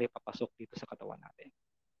nangyayari papasok dito sa katawan natin.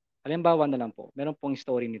 Halimbawa na lang po, meron pong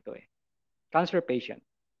story nito eh. Cancer patient.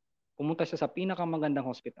 Pumunta siya sa pinakamagandang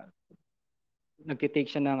hospital. Nagtitake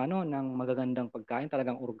siya ng ng magagandang pagkain,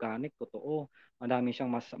 talagang organic, totoo. Madami siyang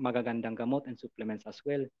mas magagandang gamot and supplements as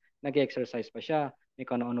well. Nag-exercise pa siya, may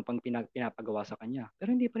kung ano pang pinapagawa sa kanya.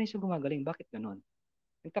 Pero hindi pa rin siya gumagaling. Bakit ganon?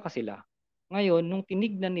 Nagtaka sila. Ngayon, nung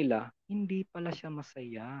tinignan nila, hindi pala siya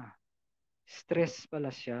masaya. Stress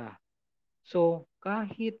pala siya. So,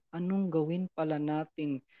 kahit anong gawin pala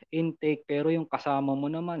nating intake, pero yung kasama mo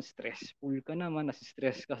naman, stressful ka naman,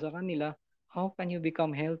 nasistress ka sa kanila, how can you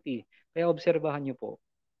become healthy? Kaya obserbahan nyo po,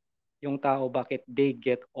 yung tao, bakit they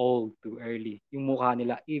get old too early. Yung mukha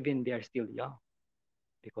nila, even they are still young.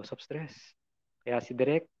 Because of stress. Kaya si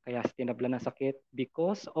Direk, kaya si tinabla ng sakit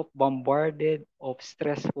because of bombarded of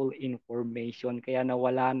stressful information. Kaya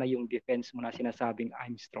nawala na yung defense mo na sinasabing,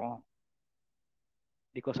 I'm strong.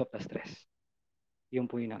 Because of the stress. Yun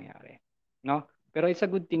po yung nangyari. No? Pero it's a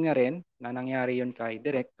good thing na rin na nangyari yun kay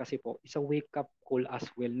Direk kasi po, it's a wake-up call as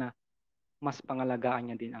well na mas pangalagaan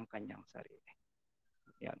niya din ang kanyang sarili.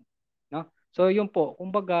 Yan. No? So yun po,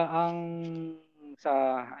 kumbaga ang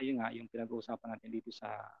ayun nga, yung pinag-uusapan natin dito sa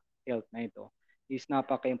health na ito is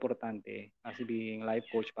napaka-importante as being life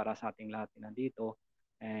coach para sa ating lahat na nandito.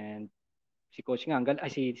 And si coach nga,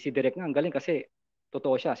 si Direk nga, ang galing kasi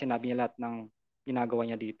totoo siya, sinabi niya lahat ng ginagawa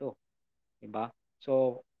niya dito. Diba?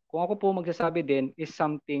 So, kung ako po magsasabi din is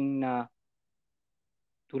something na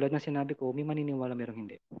tulad ng sinabi ko, may maniniwala, merong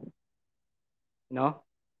hindi. No?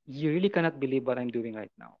 You really cannot believe what I'm doing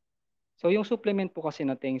right now. So, yung supplement po kasi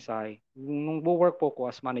na Tengsai, nung work po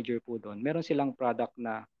ko as manager po doon, meron silang product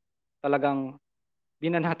na talagang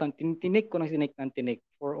binanatan, tinik ko ng tinik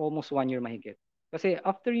for almost 1 year mahigit. Kasi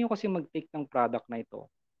after nyo kasi mag-take ng product na ito,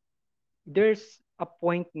 there's a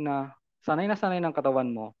point na sanay ng katawan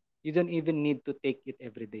mo, you don't even need to take it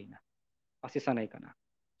every day na. Kasi sanay ka na.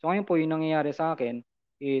 So ngayon po, yung nangyayari sa akin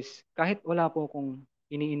is kahit wala po akong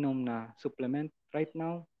iniinom na supplement right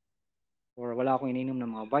now, or wala akong iniinom ng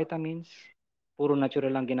mga vitamins, puro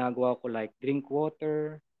natural lang ginagawa ko, like drink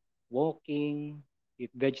water, walking, eat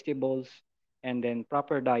vegetables, and then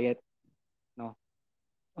proper diet, no?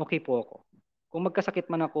 Okay po ako. Kung magkasakit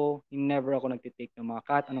man ako, never ako nagtitake ng mga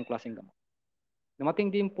kahit anong klaseng gamot. Dumating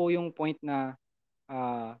din po yung point na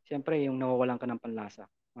siyempre yung nawawalan ka ng panlasa,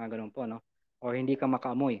 mga ganun po, no? Or hindi ka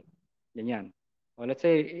makaamoy, ganyan. O let's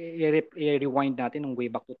say, i-rewind natin nung way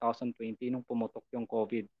back 2020 nung pumutok yung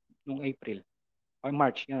COVID, nung April, or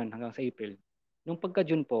March, yan, hanggang sa April. Nung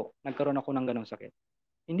pagka-June po, nagkaroon ako ng ganong sakit.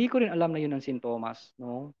 Hindi ko rin alam na yun ang sintomas,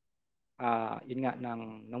 no? Yun nga,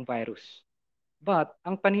 ng virus. But,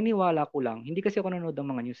 ang paniniwala ko lang, hindi kasi ako nanonood ng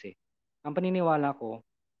mga news eh. Ang paniniwala ko,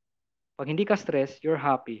 pag hindi ka stress, you're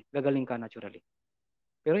happy, gagaling ka naturally.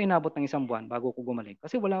 Pero inabot ng 1 buwan bago ko gumaling.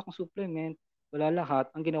 Kasi wala akong supplement, wala lahat.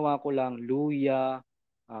 Ang ginawa ko lang, luya,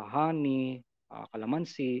 honey,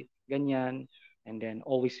 kalamansi, ganyan. And then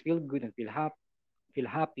always feel good and feel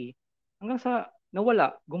happy. Hanggang sa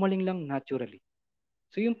nawala, gumaling lang naturally.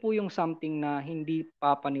 So yun po yung something na hindi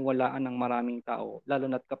papaniwalaan ng maraming tao, lalo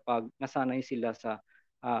na't kapag nasanay sila sa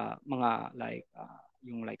mga like,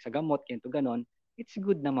 yung like sa gamot, ganito ganon, it's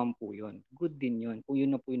good naman po yun. Good din yun, kung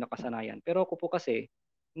yun na po yung nakasanayan. Pero ako po kasi,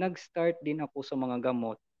 nag-start din ako sa mga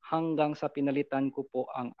gamot hanggang sa pinalitan ko po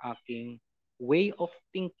ang aking way of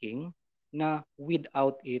thinking na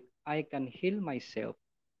without it, I can heal myself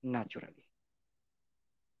naturally.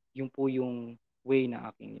 Yung po yung way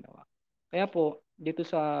na aking ginawa. Kaya po, dito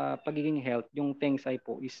sa pagiging health, yung Tengsai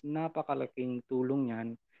po is napakalaking tulong yan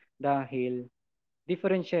dahil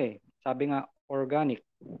different siya eh. Sabi nga, organic.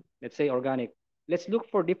 Let's say organic. Let's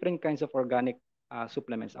look for different kinds of organic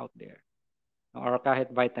supplements out there or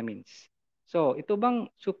kahit vitamins. So, ito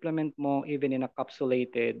bang supplement mo even in a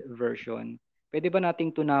capsulated version, pwede ba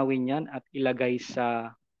nating tunawin yan at ilagay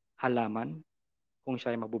sa halaman kung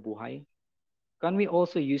siya ay mabubuhay? Can we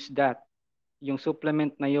also use that, yung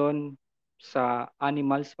supplement na yon sa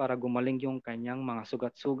animals para gumaling yung kanyang mga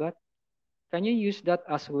sugat-sugat? Can you use that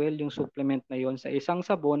as well, yung supplement na yon sa isang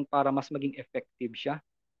sabon para mas maging effective siya?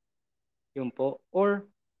 Yun po. Or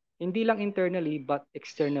hindi lang internally but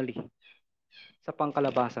externally sa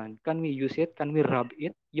pangkalabasan. Can we use it? Can we rub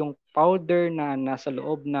it? Yung powder na nasa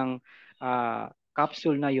loob ng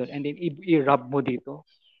capsule na yon and then i-rub mo dito.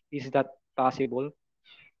 Is that possible?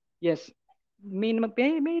 Yes. May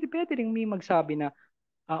pwede rin may magsabi na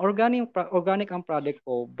organic ang product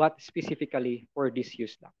ko but specifically for this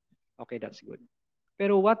use lang. Okay, that's good.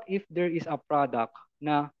 Pero what if there is a product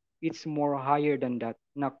na it's more higher than that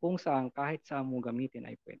na kung saan kahit saan mo gamitin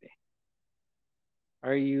ay pwede?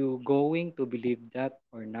 Are you going to believe that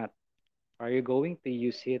or not? Are you going to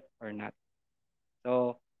use it or not?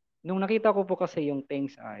 So, nung nakita ko po kasi yung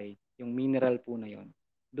Tengsai, yung mineral po na yon,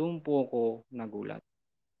 doon po ako nagulat.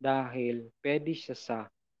 Dahil pwede siya sa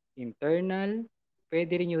internal,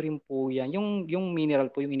 pwede rin nyo rin po yan. Yung mineral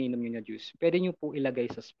po, yung ininom nyo na juice, pwede nyo po ilagay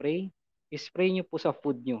sa spray. I-spray nyo po sa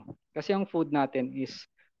food nyo. Kasi ang food natin is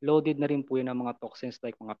loaded na rin po yun ng mga toxins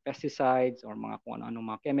like mga pesticides or mga kung ano-ano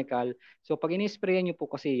mga chemical. So pag ini-spray nyo po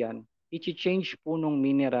kasi yan, i-change po nung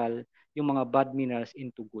mineral yung mga bad minerals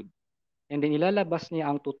into good. And then ilalabas niya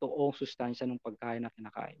ang totoong sustansya ng pagkain na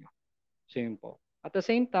kinakain nyo. So yun po. At the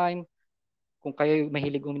same time, kung kayo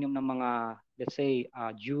mahilig uminom ng mga, let's say,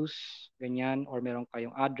 juice, ganyan, or meron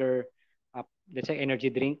kayong other, let's say,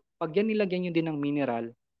 energy drink, pag yan nilagyan nyo din ng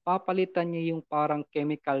mineral, papalitan nyo yung parang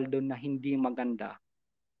chemical doon na hindi maganda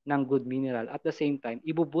ng good mineral. At the same time,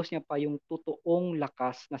 ibuboost niya pa yung totoong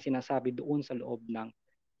lakas na sinasabi doon sa loob ng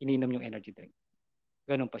ininom yung energy drink.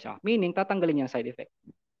 Ganun pa siya. Meaning, tatanggalin niya ang side effect.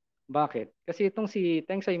 Bakit? Kasi itong si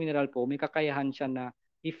Tengsai Mineral po, may kakayahan siya na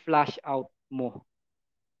i-flush out mo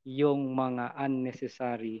yung mga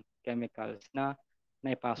unnecessary chemicals na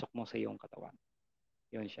naipasok mo sa iyong katawan.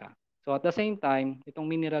 Yun siya. So at the same time, itong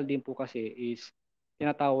mineral din po kasi is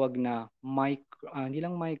tinatawag na micro, hindi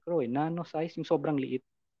lang micro nano size, yung sobrang liit.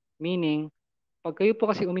 Meaning, pag kayo po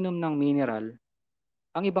kasi uminom ng mineral,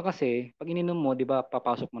 ang iba kasi, pag ininom mo, di ba,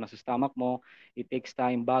 papasok mo na sa stomach mo, it takes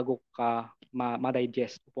time bago ka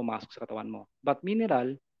ma-digest o pumasok sa katawan mo. But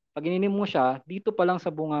mineral, pag ininom mo siya, dito pa lang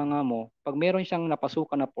sa bunganga mo, pag meron siyang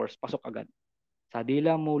napasukan na pores, pasok agad. Sa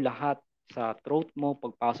dila mo, lahat, sa throat mo,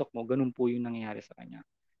 pagpasok mo, ganun po yung nangyayari sa kanya.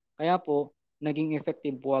 Kaya po, naging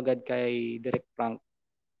effective po agad kay Direct Frank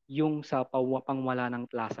yung sa pangwala ng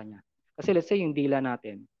lasa niya. Kasi let's say yung dila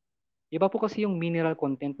natin, iba po kasi yung mineral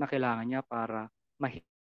content na kailangan niya para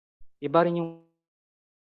iba rin yung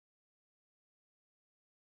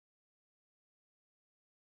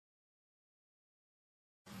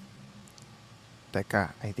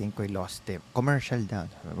Teka, I think we lost him. Commercial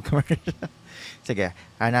down. Commercial. Sige,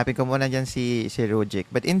 hanapin ko muna dyan si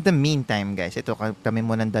Rujic. But in the meantime, guys, ito kami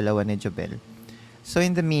muna ng dalawa ni Jobel. So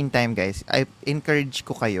in the meantime, guys, I encourage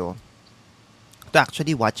ko kayo to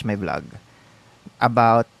actually watch my vlog.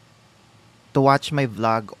 To watch my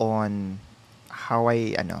vlog on how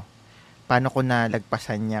paano ko na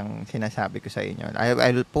lagpasan yung sinasabi ko sa inyo.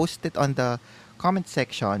 I will post it on the comment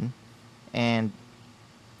section and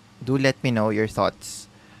do let me know your thoughts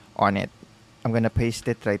on it. I'm gonna paste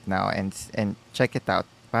it right now and check it out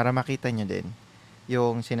para makita nyo din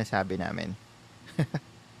yung sinasabi namin.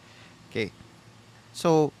 Okay.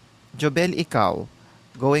 So, Jobel, ikaw,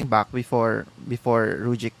 going back before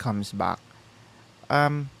Rujic comes back,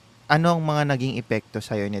 anong mga naging epekto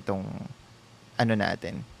sa'yo nitong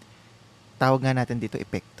natin? Tawag nga natin dito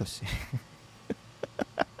epektos.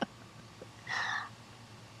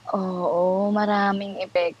 Oo, maraming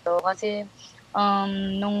epekto kasi,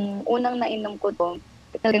 nung unang nainom ko 'to,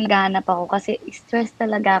 talagang naghahanap ako kasi stress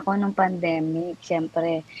talaga ako nung pandemic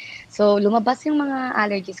siyempre. So, lumabas yung mga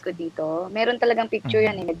allergies ko dito. Meron talagang picture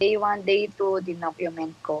yan, Mhm. day 1, day 2,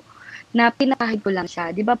 dinocument ko, na pinapahid ko lang siya.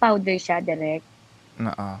 'Di ba powder siya direct?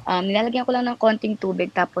 Oo. Nilalagyan ko lang ng konting tubig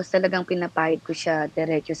tapos talagang pinapahid ko siya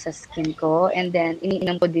diretso sa skin ko and then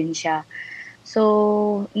iniinom ko din siya.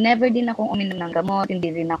 So, never din akong uminom ng gamot, hindi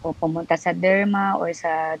rin ako pumunta sa derma or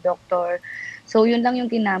sa doktor. So, yun lang yung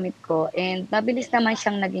ginamit ko and mabilis naman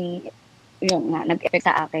siyang yun nga, nag-effect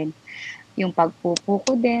sa akin. Yung pagpupo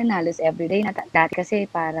ko din, halos everyday na dati kasi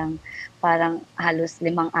parang halos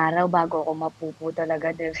 5 araw bago ako mapupo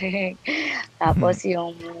talaga direct. Tapos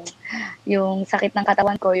yung sakit ng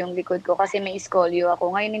katawan ko, yung likod ko kasi may scolio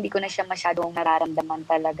ako. Ngayon hindi ko na siya masyadong nararamdaman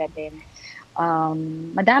talaga din.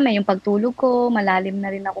 Madami yung pagtulog ko, malalim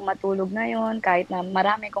na rin ako matulog ngayon kahit na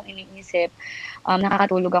marami kong iniisip,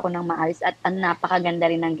 nakakatulog ako ng maayos at ang napakaganda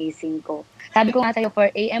rin ng gising ko. Sabi ko nga sa'yo,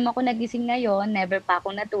 4 AM ako nagising ngayon, never pa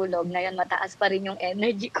ako natulog, ngayon mataas pa rin yung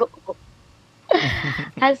energy ko.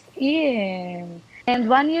 As in.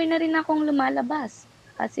 And 1 year na rin akong lumalabas.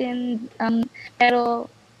 As in,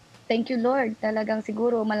 pero thank you Lord, talagang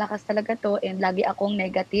siguro malakas talaga 'to and lagi akong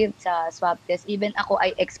negative sa swab test. Even ako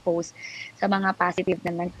ay exposed sa mga positive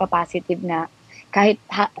na nagpa-positive na kahit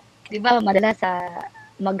 'di ba madalas sa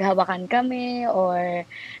maghawakan kami or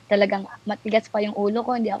talagang matigas pa yung ulo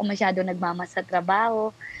ko, hindi ako masyado nagmamas sa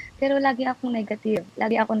trabaho. Pero lagi akong negative,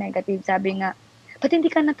 lagi akong negative. Sabi nga, "Ba't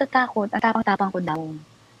hindi ka natatakot?" Ang tapang-tapang ko daw.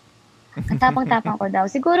 Ang tapang-tapang ko daw.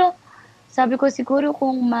 Siguro sabi ko siguro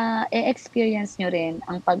kung ma-e-experience nyo rin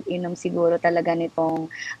ang pag-inom siguro talaga nitong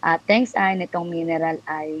Thanks Ay, nitong mineral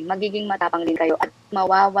ay magiging matapang din kayo at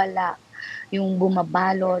mawawala yung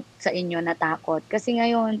bumabalot sa inyo na takot. Kasi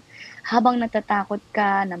ngayon, habang natatakot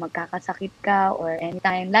ka na magkakasakit ka or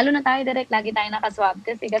anytime, lalo na tayo direct, lagi tayo nakaswab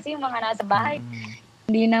kasi yung mga nasa bahay, Mm.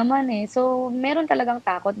 hindi naman eh. So, meron talagang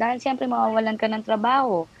takot dahil siyempre mawawalan ka ng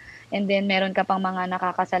trabaho. And then, meron ka pang mga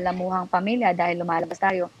nakakasalamuhang pamilya dahil lumalabas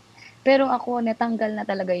tayo. Pero ako natanggal na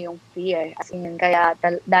talaga yung fear, as in kaya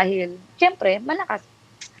dahil siyempre malakas,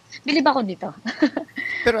 bilib ako dito.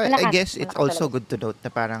 Pero I Malakas, guess it's malakas also talaga. good to note na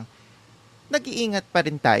parang nag-iingat pa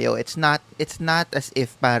rin tayo. It's not as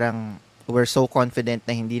if parang we're so confident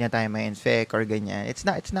na hindi na tayo ma-infect or ganyan. It's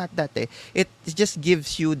not that eh. It just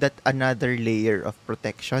gives you that another layer of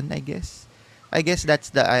protection, I guess. I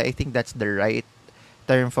think that's the right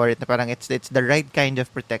term for it na parang it's the right kind of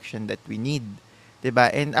protection that we need. 'Di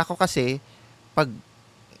ba? And ako kasi pag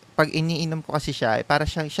iniinom ko kasi siya, para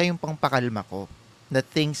siya yung pangpakalma ko. That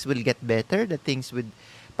things will get better, that things would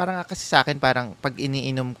parang kasi sa akin parang pag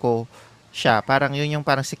iniinom ko siya, parang yun yung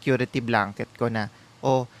parang security blanket ko na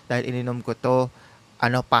dahil ininom ko to,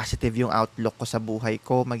 positive yung outlook ko sa buhay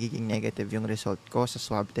ko, magiging negative yung result ko sa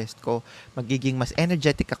swab test ko, magiging mas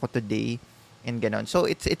energetic ako today and ganon. So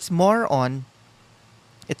it's more on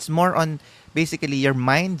basically your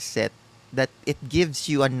mindset that it gives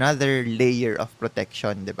you another layer of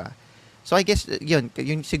protection, 'di ba? So I guess yun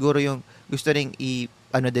siguro yung gusto ring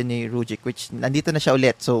din ni Rujic, which nandito na siya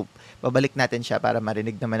ulit. So babalik natin siya para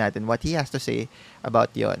marinig naman natin what he has to say about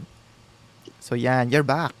yon. So yan, you're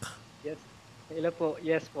back. Yes. Hello po.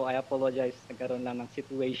 Yes po, I apologize. Nagkaroon lang ng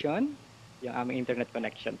situation, yung aming internet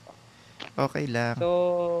connection po. Okay lang.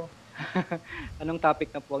 So, anong topic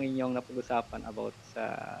na po ang inyong napag-usapan about sa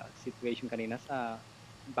situation kanina sa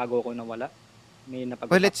bago ko nawala? May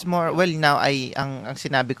Well, it's more napag-usapan po kayo? now ang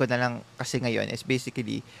sinabi ko na lang kasi ngayon is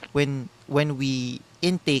basically when we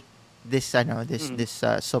intake Mm. this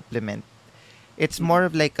supplement, it's more Mm.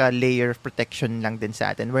 of like a layer of protection lang din sa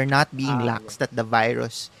atin. We're not being Yes. lax that the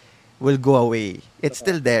virus will go away. It's Totoo.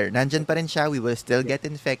 still there. Nandyan pa Totoo. rin siya. We will still Yes. get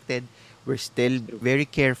infected. We're still That's true. very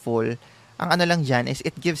careful. Ang ano lang dyan is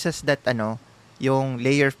it gives us that yung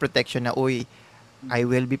layer of protection na, uy, I Mhm.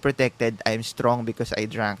 will be protected. I'm strong because I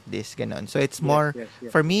drank this, ganon. So it's Yes, more yes,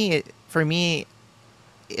 yes. for me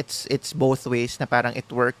it's both ways na parang it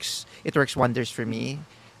works wonders for Mhm. me,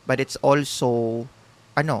 but it's also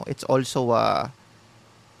it's also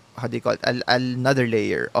how do you call it, another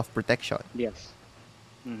layer of protection. Yes.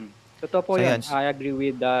 Mhm. Totoo po So 'yun. yun. I agree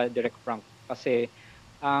with Direk Frank kasi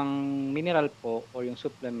ang mineral po or yung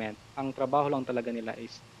supplement, ang trabaho lang talaga nila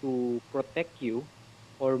is to protect you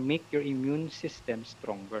or make your immune system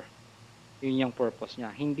stronger. Yun yung purpose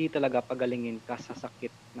niya. Hindi talaga pagalingin ka sa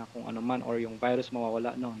sakit na kung ano man or yung virus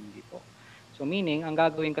mawawala, no, hindi po. So meaning, ang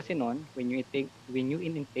gagawin kasi nun, when you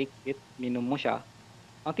intake it, minom mo siya,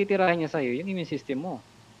 ang titirahin niya sa'yo, yung immune system mo.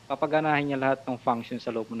 Papaganahin niya lahat ng function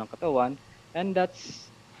sa loob mo ng katawan, and that's,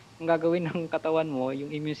 ang gagawin ng katawan mo,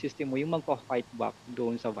 yung immune system mo, yung magpa-fight back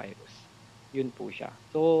doon sa virus. Yun po siya.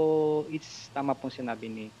 So, it's tama pong sinabi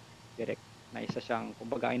ni Direk na isa siyang,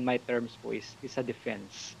 kumbaga in my terms po is a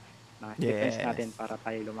defense. Na defense natin Yes. para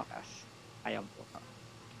tayo lumakas. Ayan po.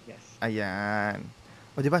 Yes. Ayan.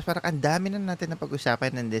 O di ba parang ang dami na natin na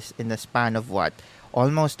pag-usapan in the span of what?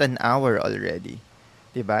 Almost an hour already.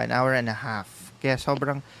 'Di ba? An hour and a half. Kaya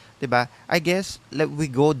sobrang 'di ba? I guess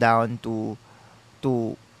we go down to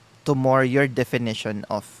to more your definition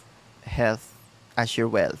of health as your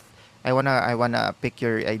wealth. I wanna pick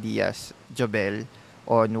your ideas, Jobel,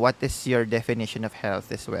 on what is your definition of health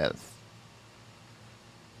as wealth.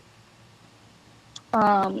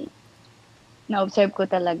 Um, Na-observe ko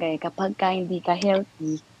talaga kapagka hindi ka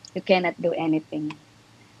healthy, you cannot do anything.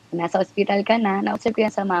 Nasa ospital ka na, na-observe ko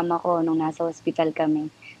yan sa mama ko nung nasa ospital kami.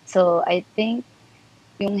 So, I think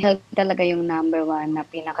yung health talaga yung number one na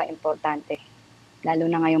pinaka-importante. Lalo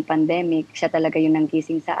na ngayong pandemic, siya talaga yung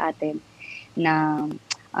nanggising sa atin na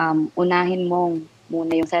unahin mo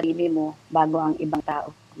muna yung sarili mo bago ang ibang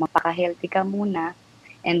tao. Magpaka-healthy ka muna,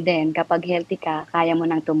 and then kapag healthy ka, kaya mo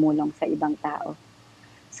nang tumulong sa ibang tao.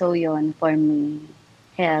 So yon for me,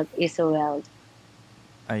 health is wealth.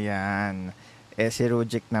 Ayan. Si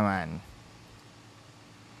Rujik naman.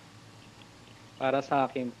 Para sa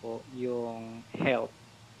akin po, yung health,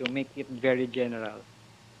 to make it very general,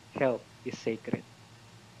 health is sacred.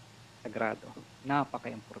 Sagrado.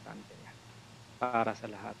 Napaka-importante niya para sa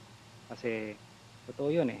lahat. Kasi, totoo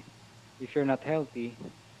yun eh. If you're not healthy,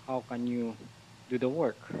 how can you do the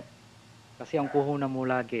work? Kasi ang puhunan mo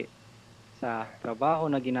lagi sa trabaho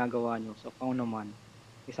na ginagawa nyo, sa kaunaman,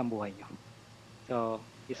 isang buhay nyo. So,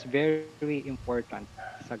 it's very important,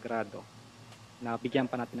 sagrado, na bigyan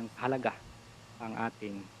pa natin ng halaga ang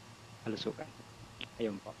ating kalusugan.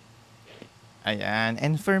 Ayun po. Ayan.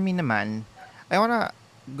 And for me naman,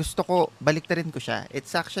 gusto ko, baliktarin ko siya.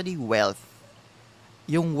 It's actually wealth.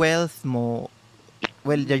 Yung wealth mo,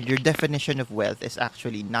 well, your definition of wealth is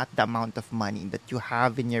actually not the amount of money that you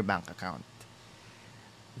have in your bank account.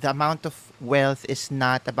 The amount of wealth is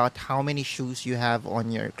not about how many shoes you have on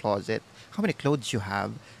your closet, how many clothes you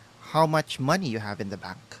have, how much money you have in the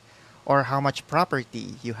bank, or how much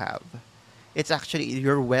property you have. It's actually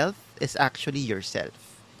your wealth is actually yourself.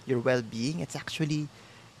 Your well-being, it's actually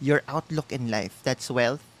your outlook in life. That's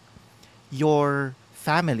wealth. Your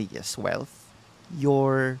family is wealth.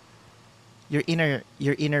 Your your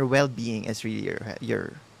inner well-being is really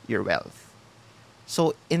your wealth.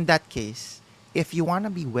 So in that case, if you want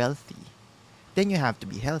to be wealthy, then you have to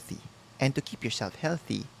be healthy. And to keep yourself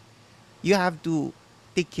healthy, you have to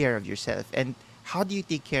take care of yourself. And how do you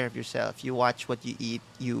take care of yourself? You watch what you eat,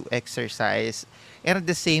 you exercise, and at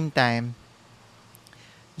the same time,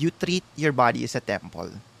 you treat your body as a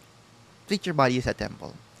temple. Treat your body as a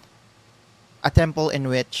temple. A temple in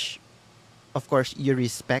which, of course, you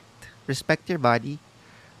respect your body,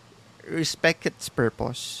 respect its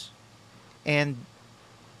purpose, and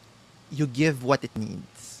you give what it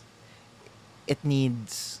needs. It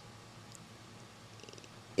needs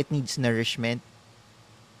it needs nourishment.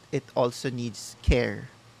 It also needs care,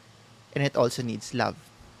 and it also needs love.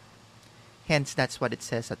 Hence, that's what it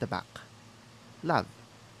says at the back. Love.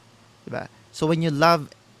 Diba? So when you love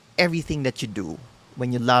everything that you do,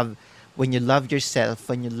 when you love when you love yourself,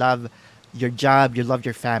 when you love your job, you love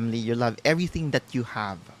your family, you love everything that you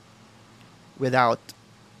have without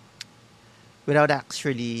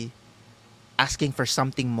actually asking for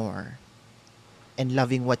something more and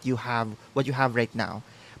loving what you have right now,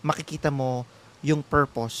 makikita mo yung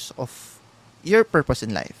your purpose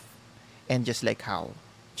in life. And just like how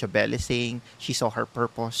Chabelle is saying, she saw her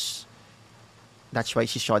purpose. That's why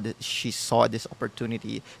she saw this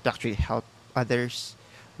opportunity to actually help others.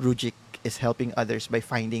 Rujik is helping others by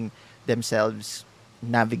finding themselves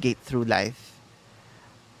navigate through life.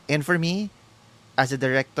 And for me, as a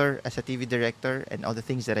director, as a TV director, and all the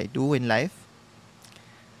things that I do in life,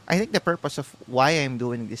 I think the purpose of why I'm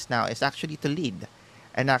doing this now is actually to lead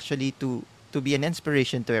and actually to be an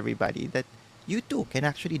inspiration to everybody that you too can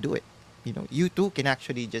actually do it. You know, you too can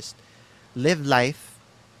actually just live life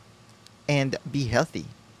and be healthy.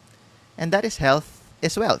 And that is health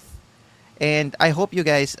is wealth. And I hope you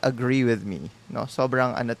guys agree with me. No,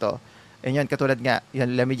 sobrang ano to. And yun, katulad nga,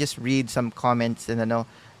 yun, let me just read some comments and ano,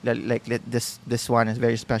 this one is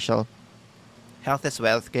very special. Health is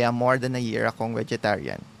wealth, kaya more than a year akong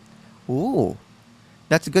vegetarian. Ooh,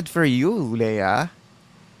 that's good for you, Leia,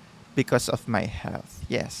 because of my health.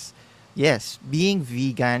 Yes. Yes, being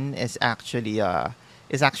vegan is actually a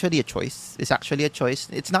choice. It's actually a choice.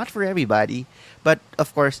 It's not for everybody, but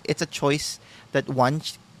of course, it's a choice that one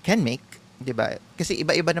can make, 'di ba? Kasi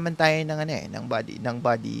iba-iba naman tayo ng ano ng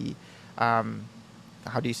body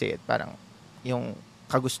how do you say it? Parang yung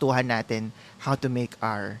kagustuhan natin how to make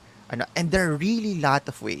our ano, and there are really lot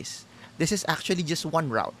of ways. This is actually just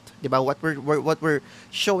one route, 'di ba? What we're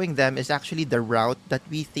showing them is actually the route that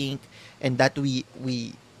we think and that we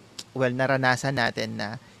well naranasan natin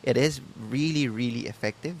na it is really really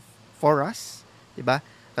effective for us, 'di ba?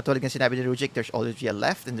 Katulad ng sinabi ni Rujik, there's always be a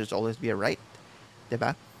left and there's always be a right, 'di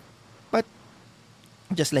ba? But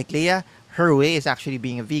just like Leah, her way is actually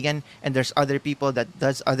being a vegan, and there's other people that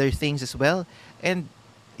does other things as well. And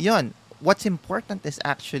yon, what's important is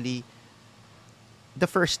actually the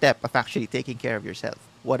first step of actually taking care of yourself,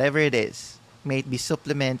 whatever it is. May it be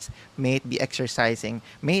supplements, may it be exercising,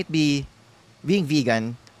 may it be being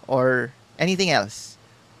vegan or anything else.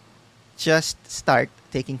 Just start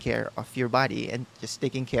taking care of your body and just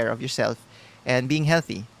taking care of yourself and being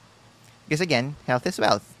healthy. Because again, health is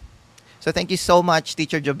wealth. So thank you so much,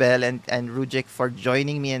 Teacher Jobel and Rujik, for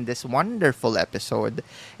joining me in this wonderful episode.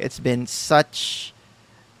 It's been such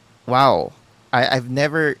wow. I've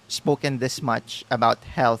never spoken this much about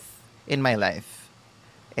health in my life.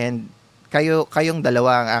 And kayong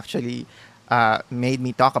dalawa ang actually made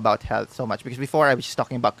me talk about health so much. Because before I was just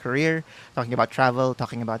talking about career, talking about travel,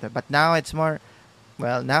 talking about it. But now it's more,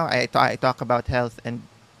 well, now I talk about health, and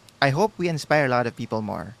I hope we inspire a lot of people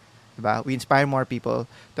more. Diba? We inspire more people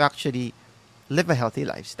to actually live a healthy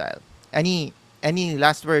lifestyle. Any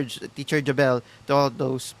last words, Teacher Jobel, to all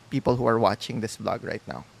those people who are watching this vlog right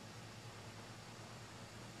now?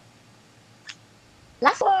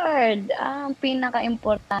 Last word, ang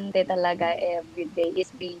pinaka-importante talaga everyday is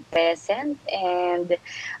being present, and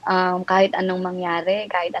kahit anong mangyari,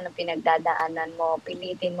 kahit anong pinagdadaanan mo,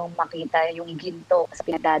 pilitin mong makita yung ginto sa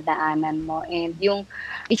pinagdadaanan mo, and yung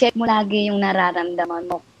i-check mo lagi yung nararamdaman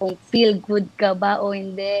mo, kung feel good ka ba o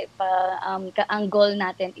hindi. Ang goal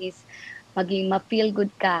natin is maging ma-feel good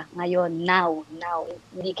ka ngayon, now.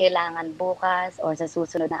 Hindi kailangan bukas or sa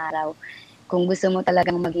susunod na araw. Kung gusto mo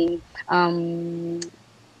talagang maging,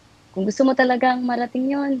 kung gusto mo talagang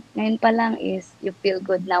marating yon, ngayon pa lang is you feel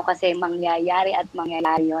good now kasi mangyayari at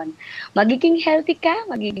mangyayari yon. Magiging healthy ka,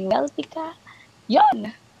 magiging wealthy ka.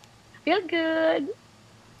 Yon! Feel good!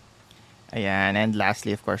 Ayan, and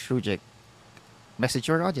lastly, of course, Rujik,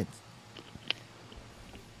 message your audience.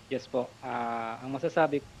 Yes po. Ang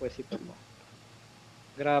masasabi ko po is ito po.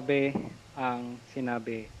 Grabe ang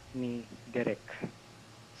sinabi ni Derek.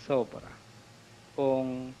 Sobra.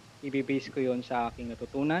 Kung ibibase ko yon sa aking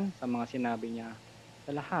natutunan, sa mga sinabi niya,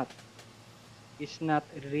 sa lahat, is not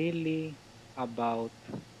really about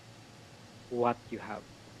what you have.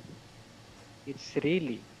 It's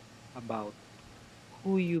really about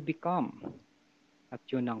who you become. At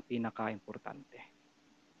yun ang pinaka-importante.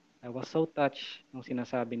 I was so touched nung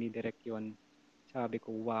sinasabi ni Derek yun. Sabi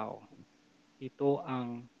ko, wow, ito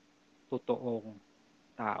ang totoong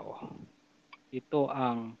tao. Ito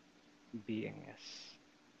ang BNS.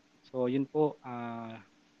 So, yun po,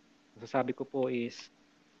 masasabi ko po is,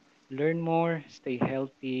 learn more, stay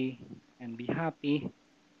healthy, and be happy.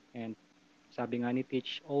 And sabi nga ni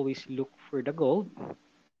Teach, always look for the gold,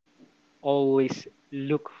 always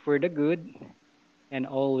look for the good, and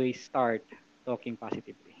always start talking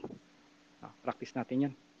positively. Practice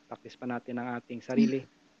natin yan. Practice pa natin ang ating sarili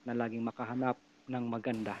na laging makahanap ng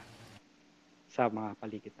maganda sa mga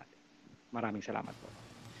paligid natin. Maraming salamat po.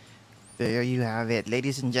 There you have it.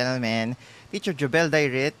 Ladies and gentlemen, Teacher Jobel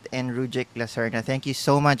Dairit and Rujik Lacerna, thank you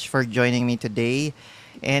so much for joining me today.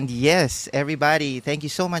 And yes, everybody, thank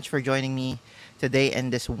you so much for joining me today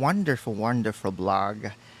in this wonderful, wonderful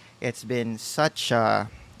blog. It's been such a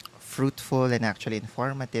fruitful and actually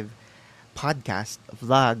informative podcast,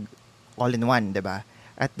 vlog, all in one, diba?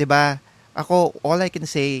 At diba, ako, all I can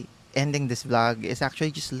say ending this vlog is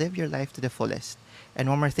actually just live your life to the fullest. And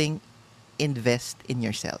one more thing, invest in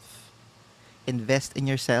yourself. Invest in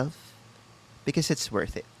yourself because it's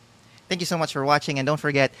worth it. Thank you so much for watching, and don't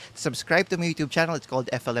forget to subscribe to my YouTube channel. It's called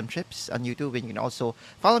FLM Trips on YouTube, and you can also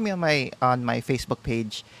follow me on my Facebook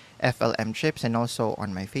page, FLM Trips, and also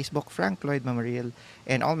on my Facebook, Frank Lloyd Memorial,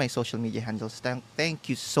 and all my social media handles. Thank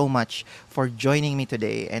you so much for joining me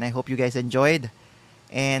today, and I hope you guys enjoyed.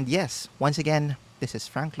 And yes, once again, this is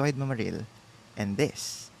Frank Lloyd Memorial, and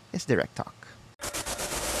this is Direct Talk.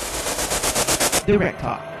 Direct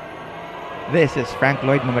Talk. This is Frank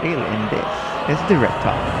Lloyd Memorial, and this is Direct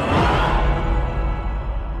Talk.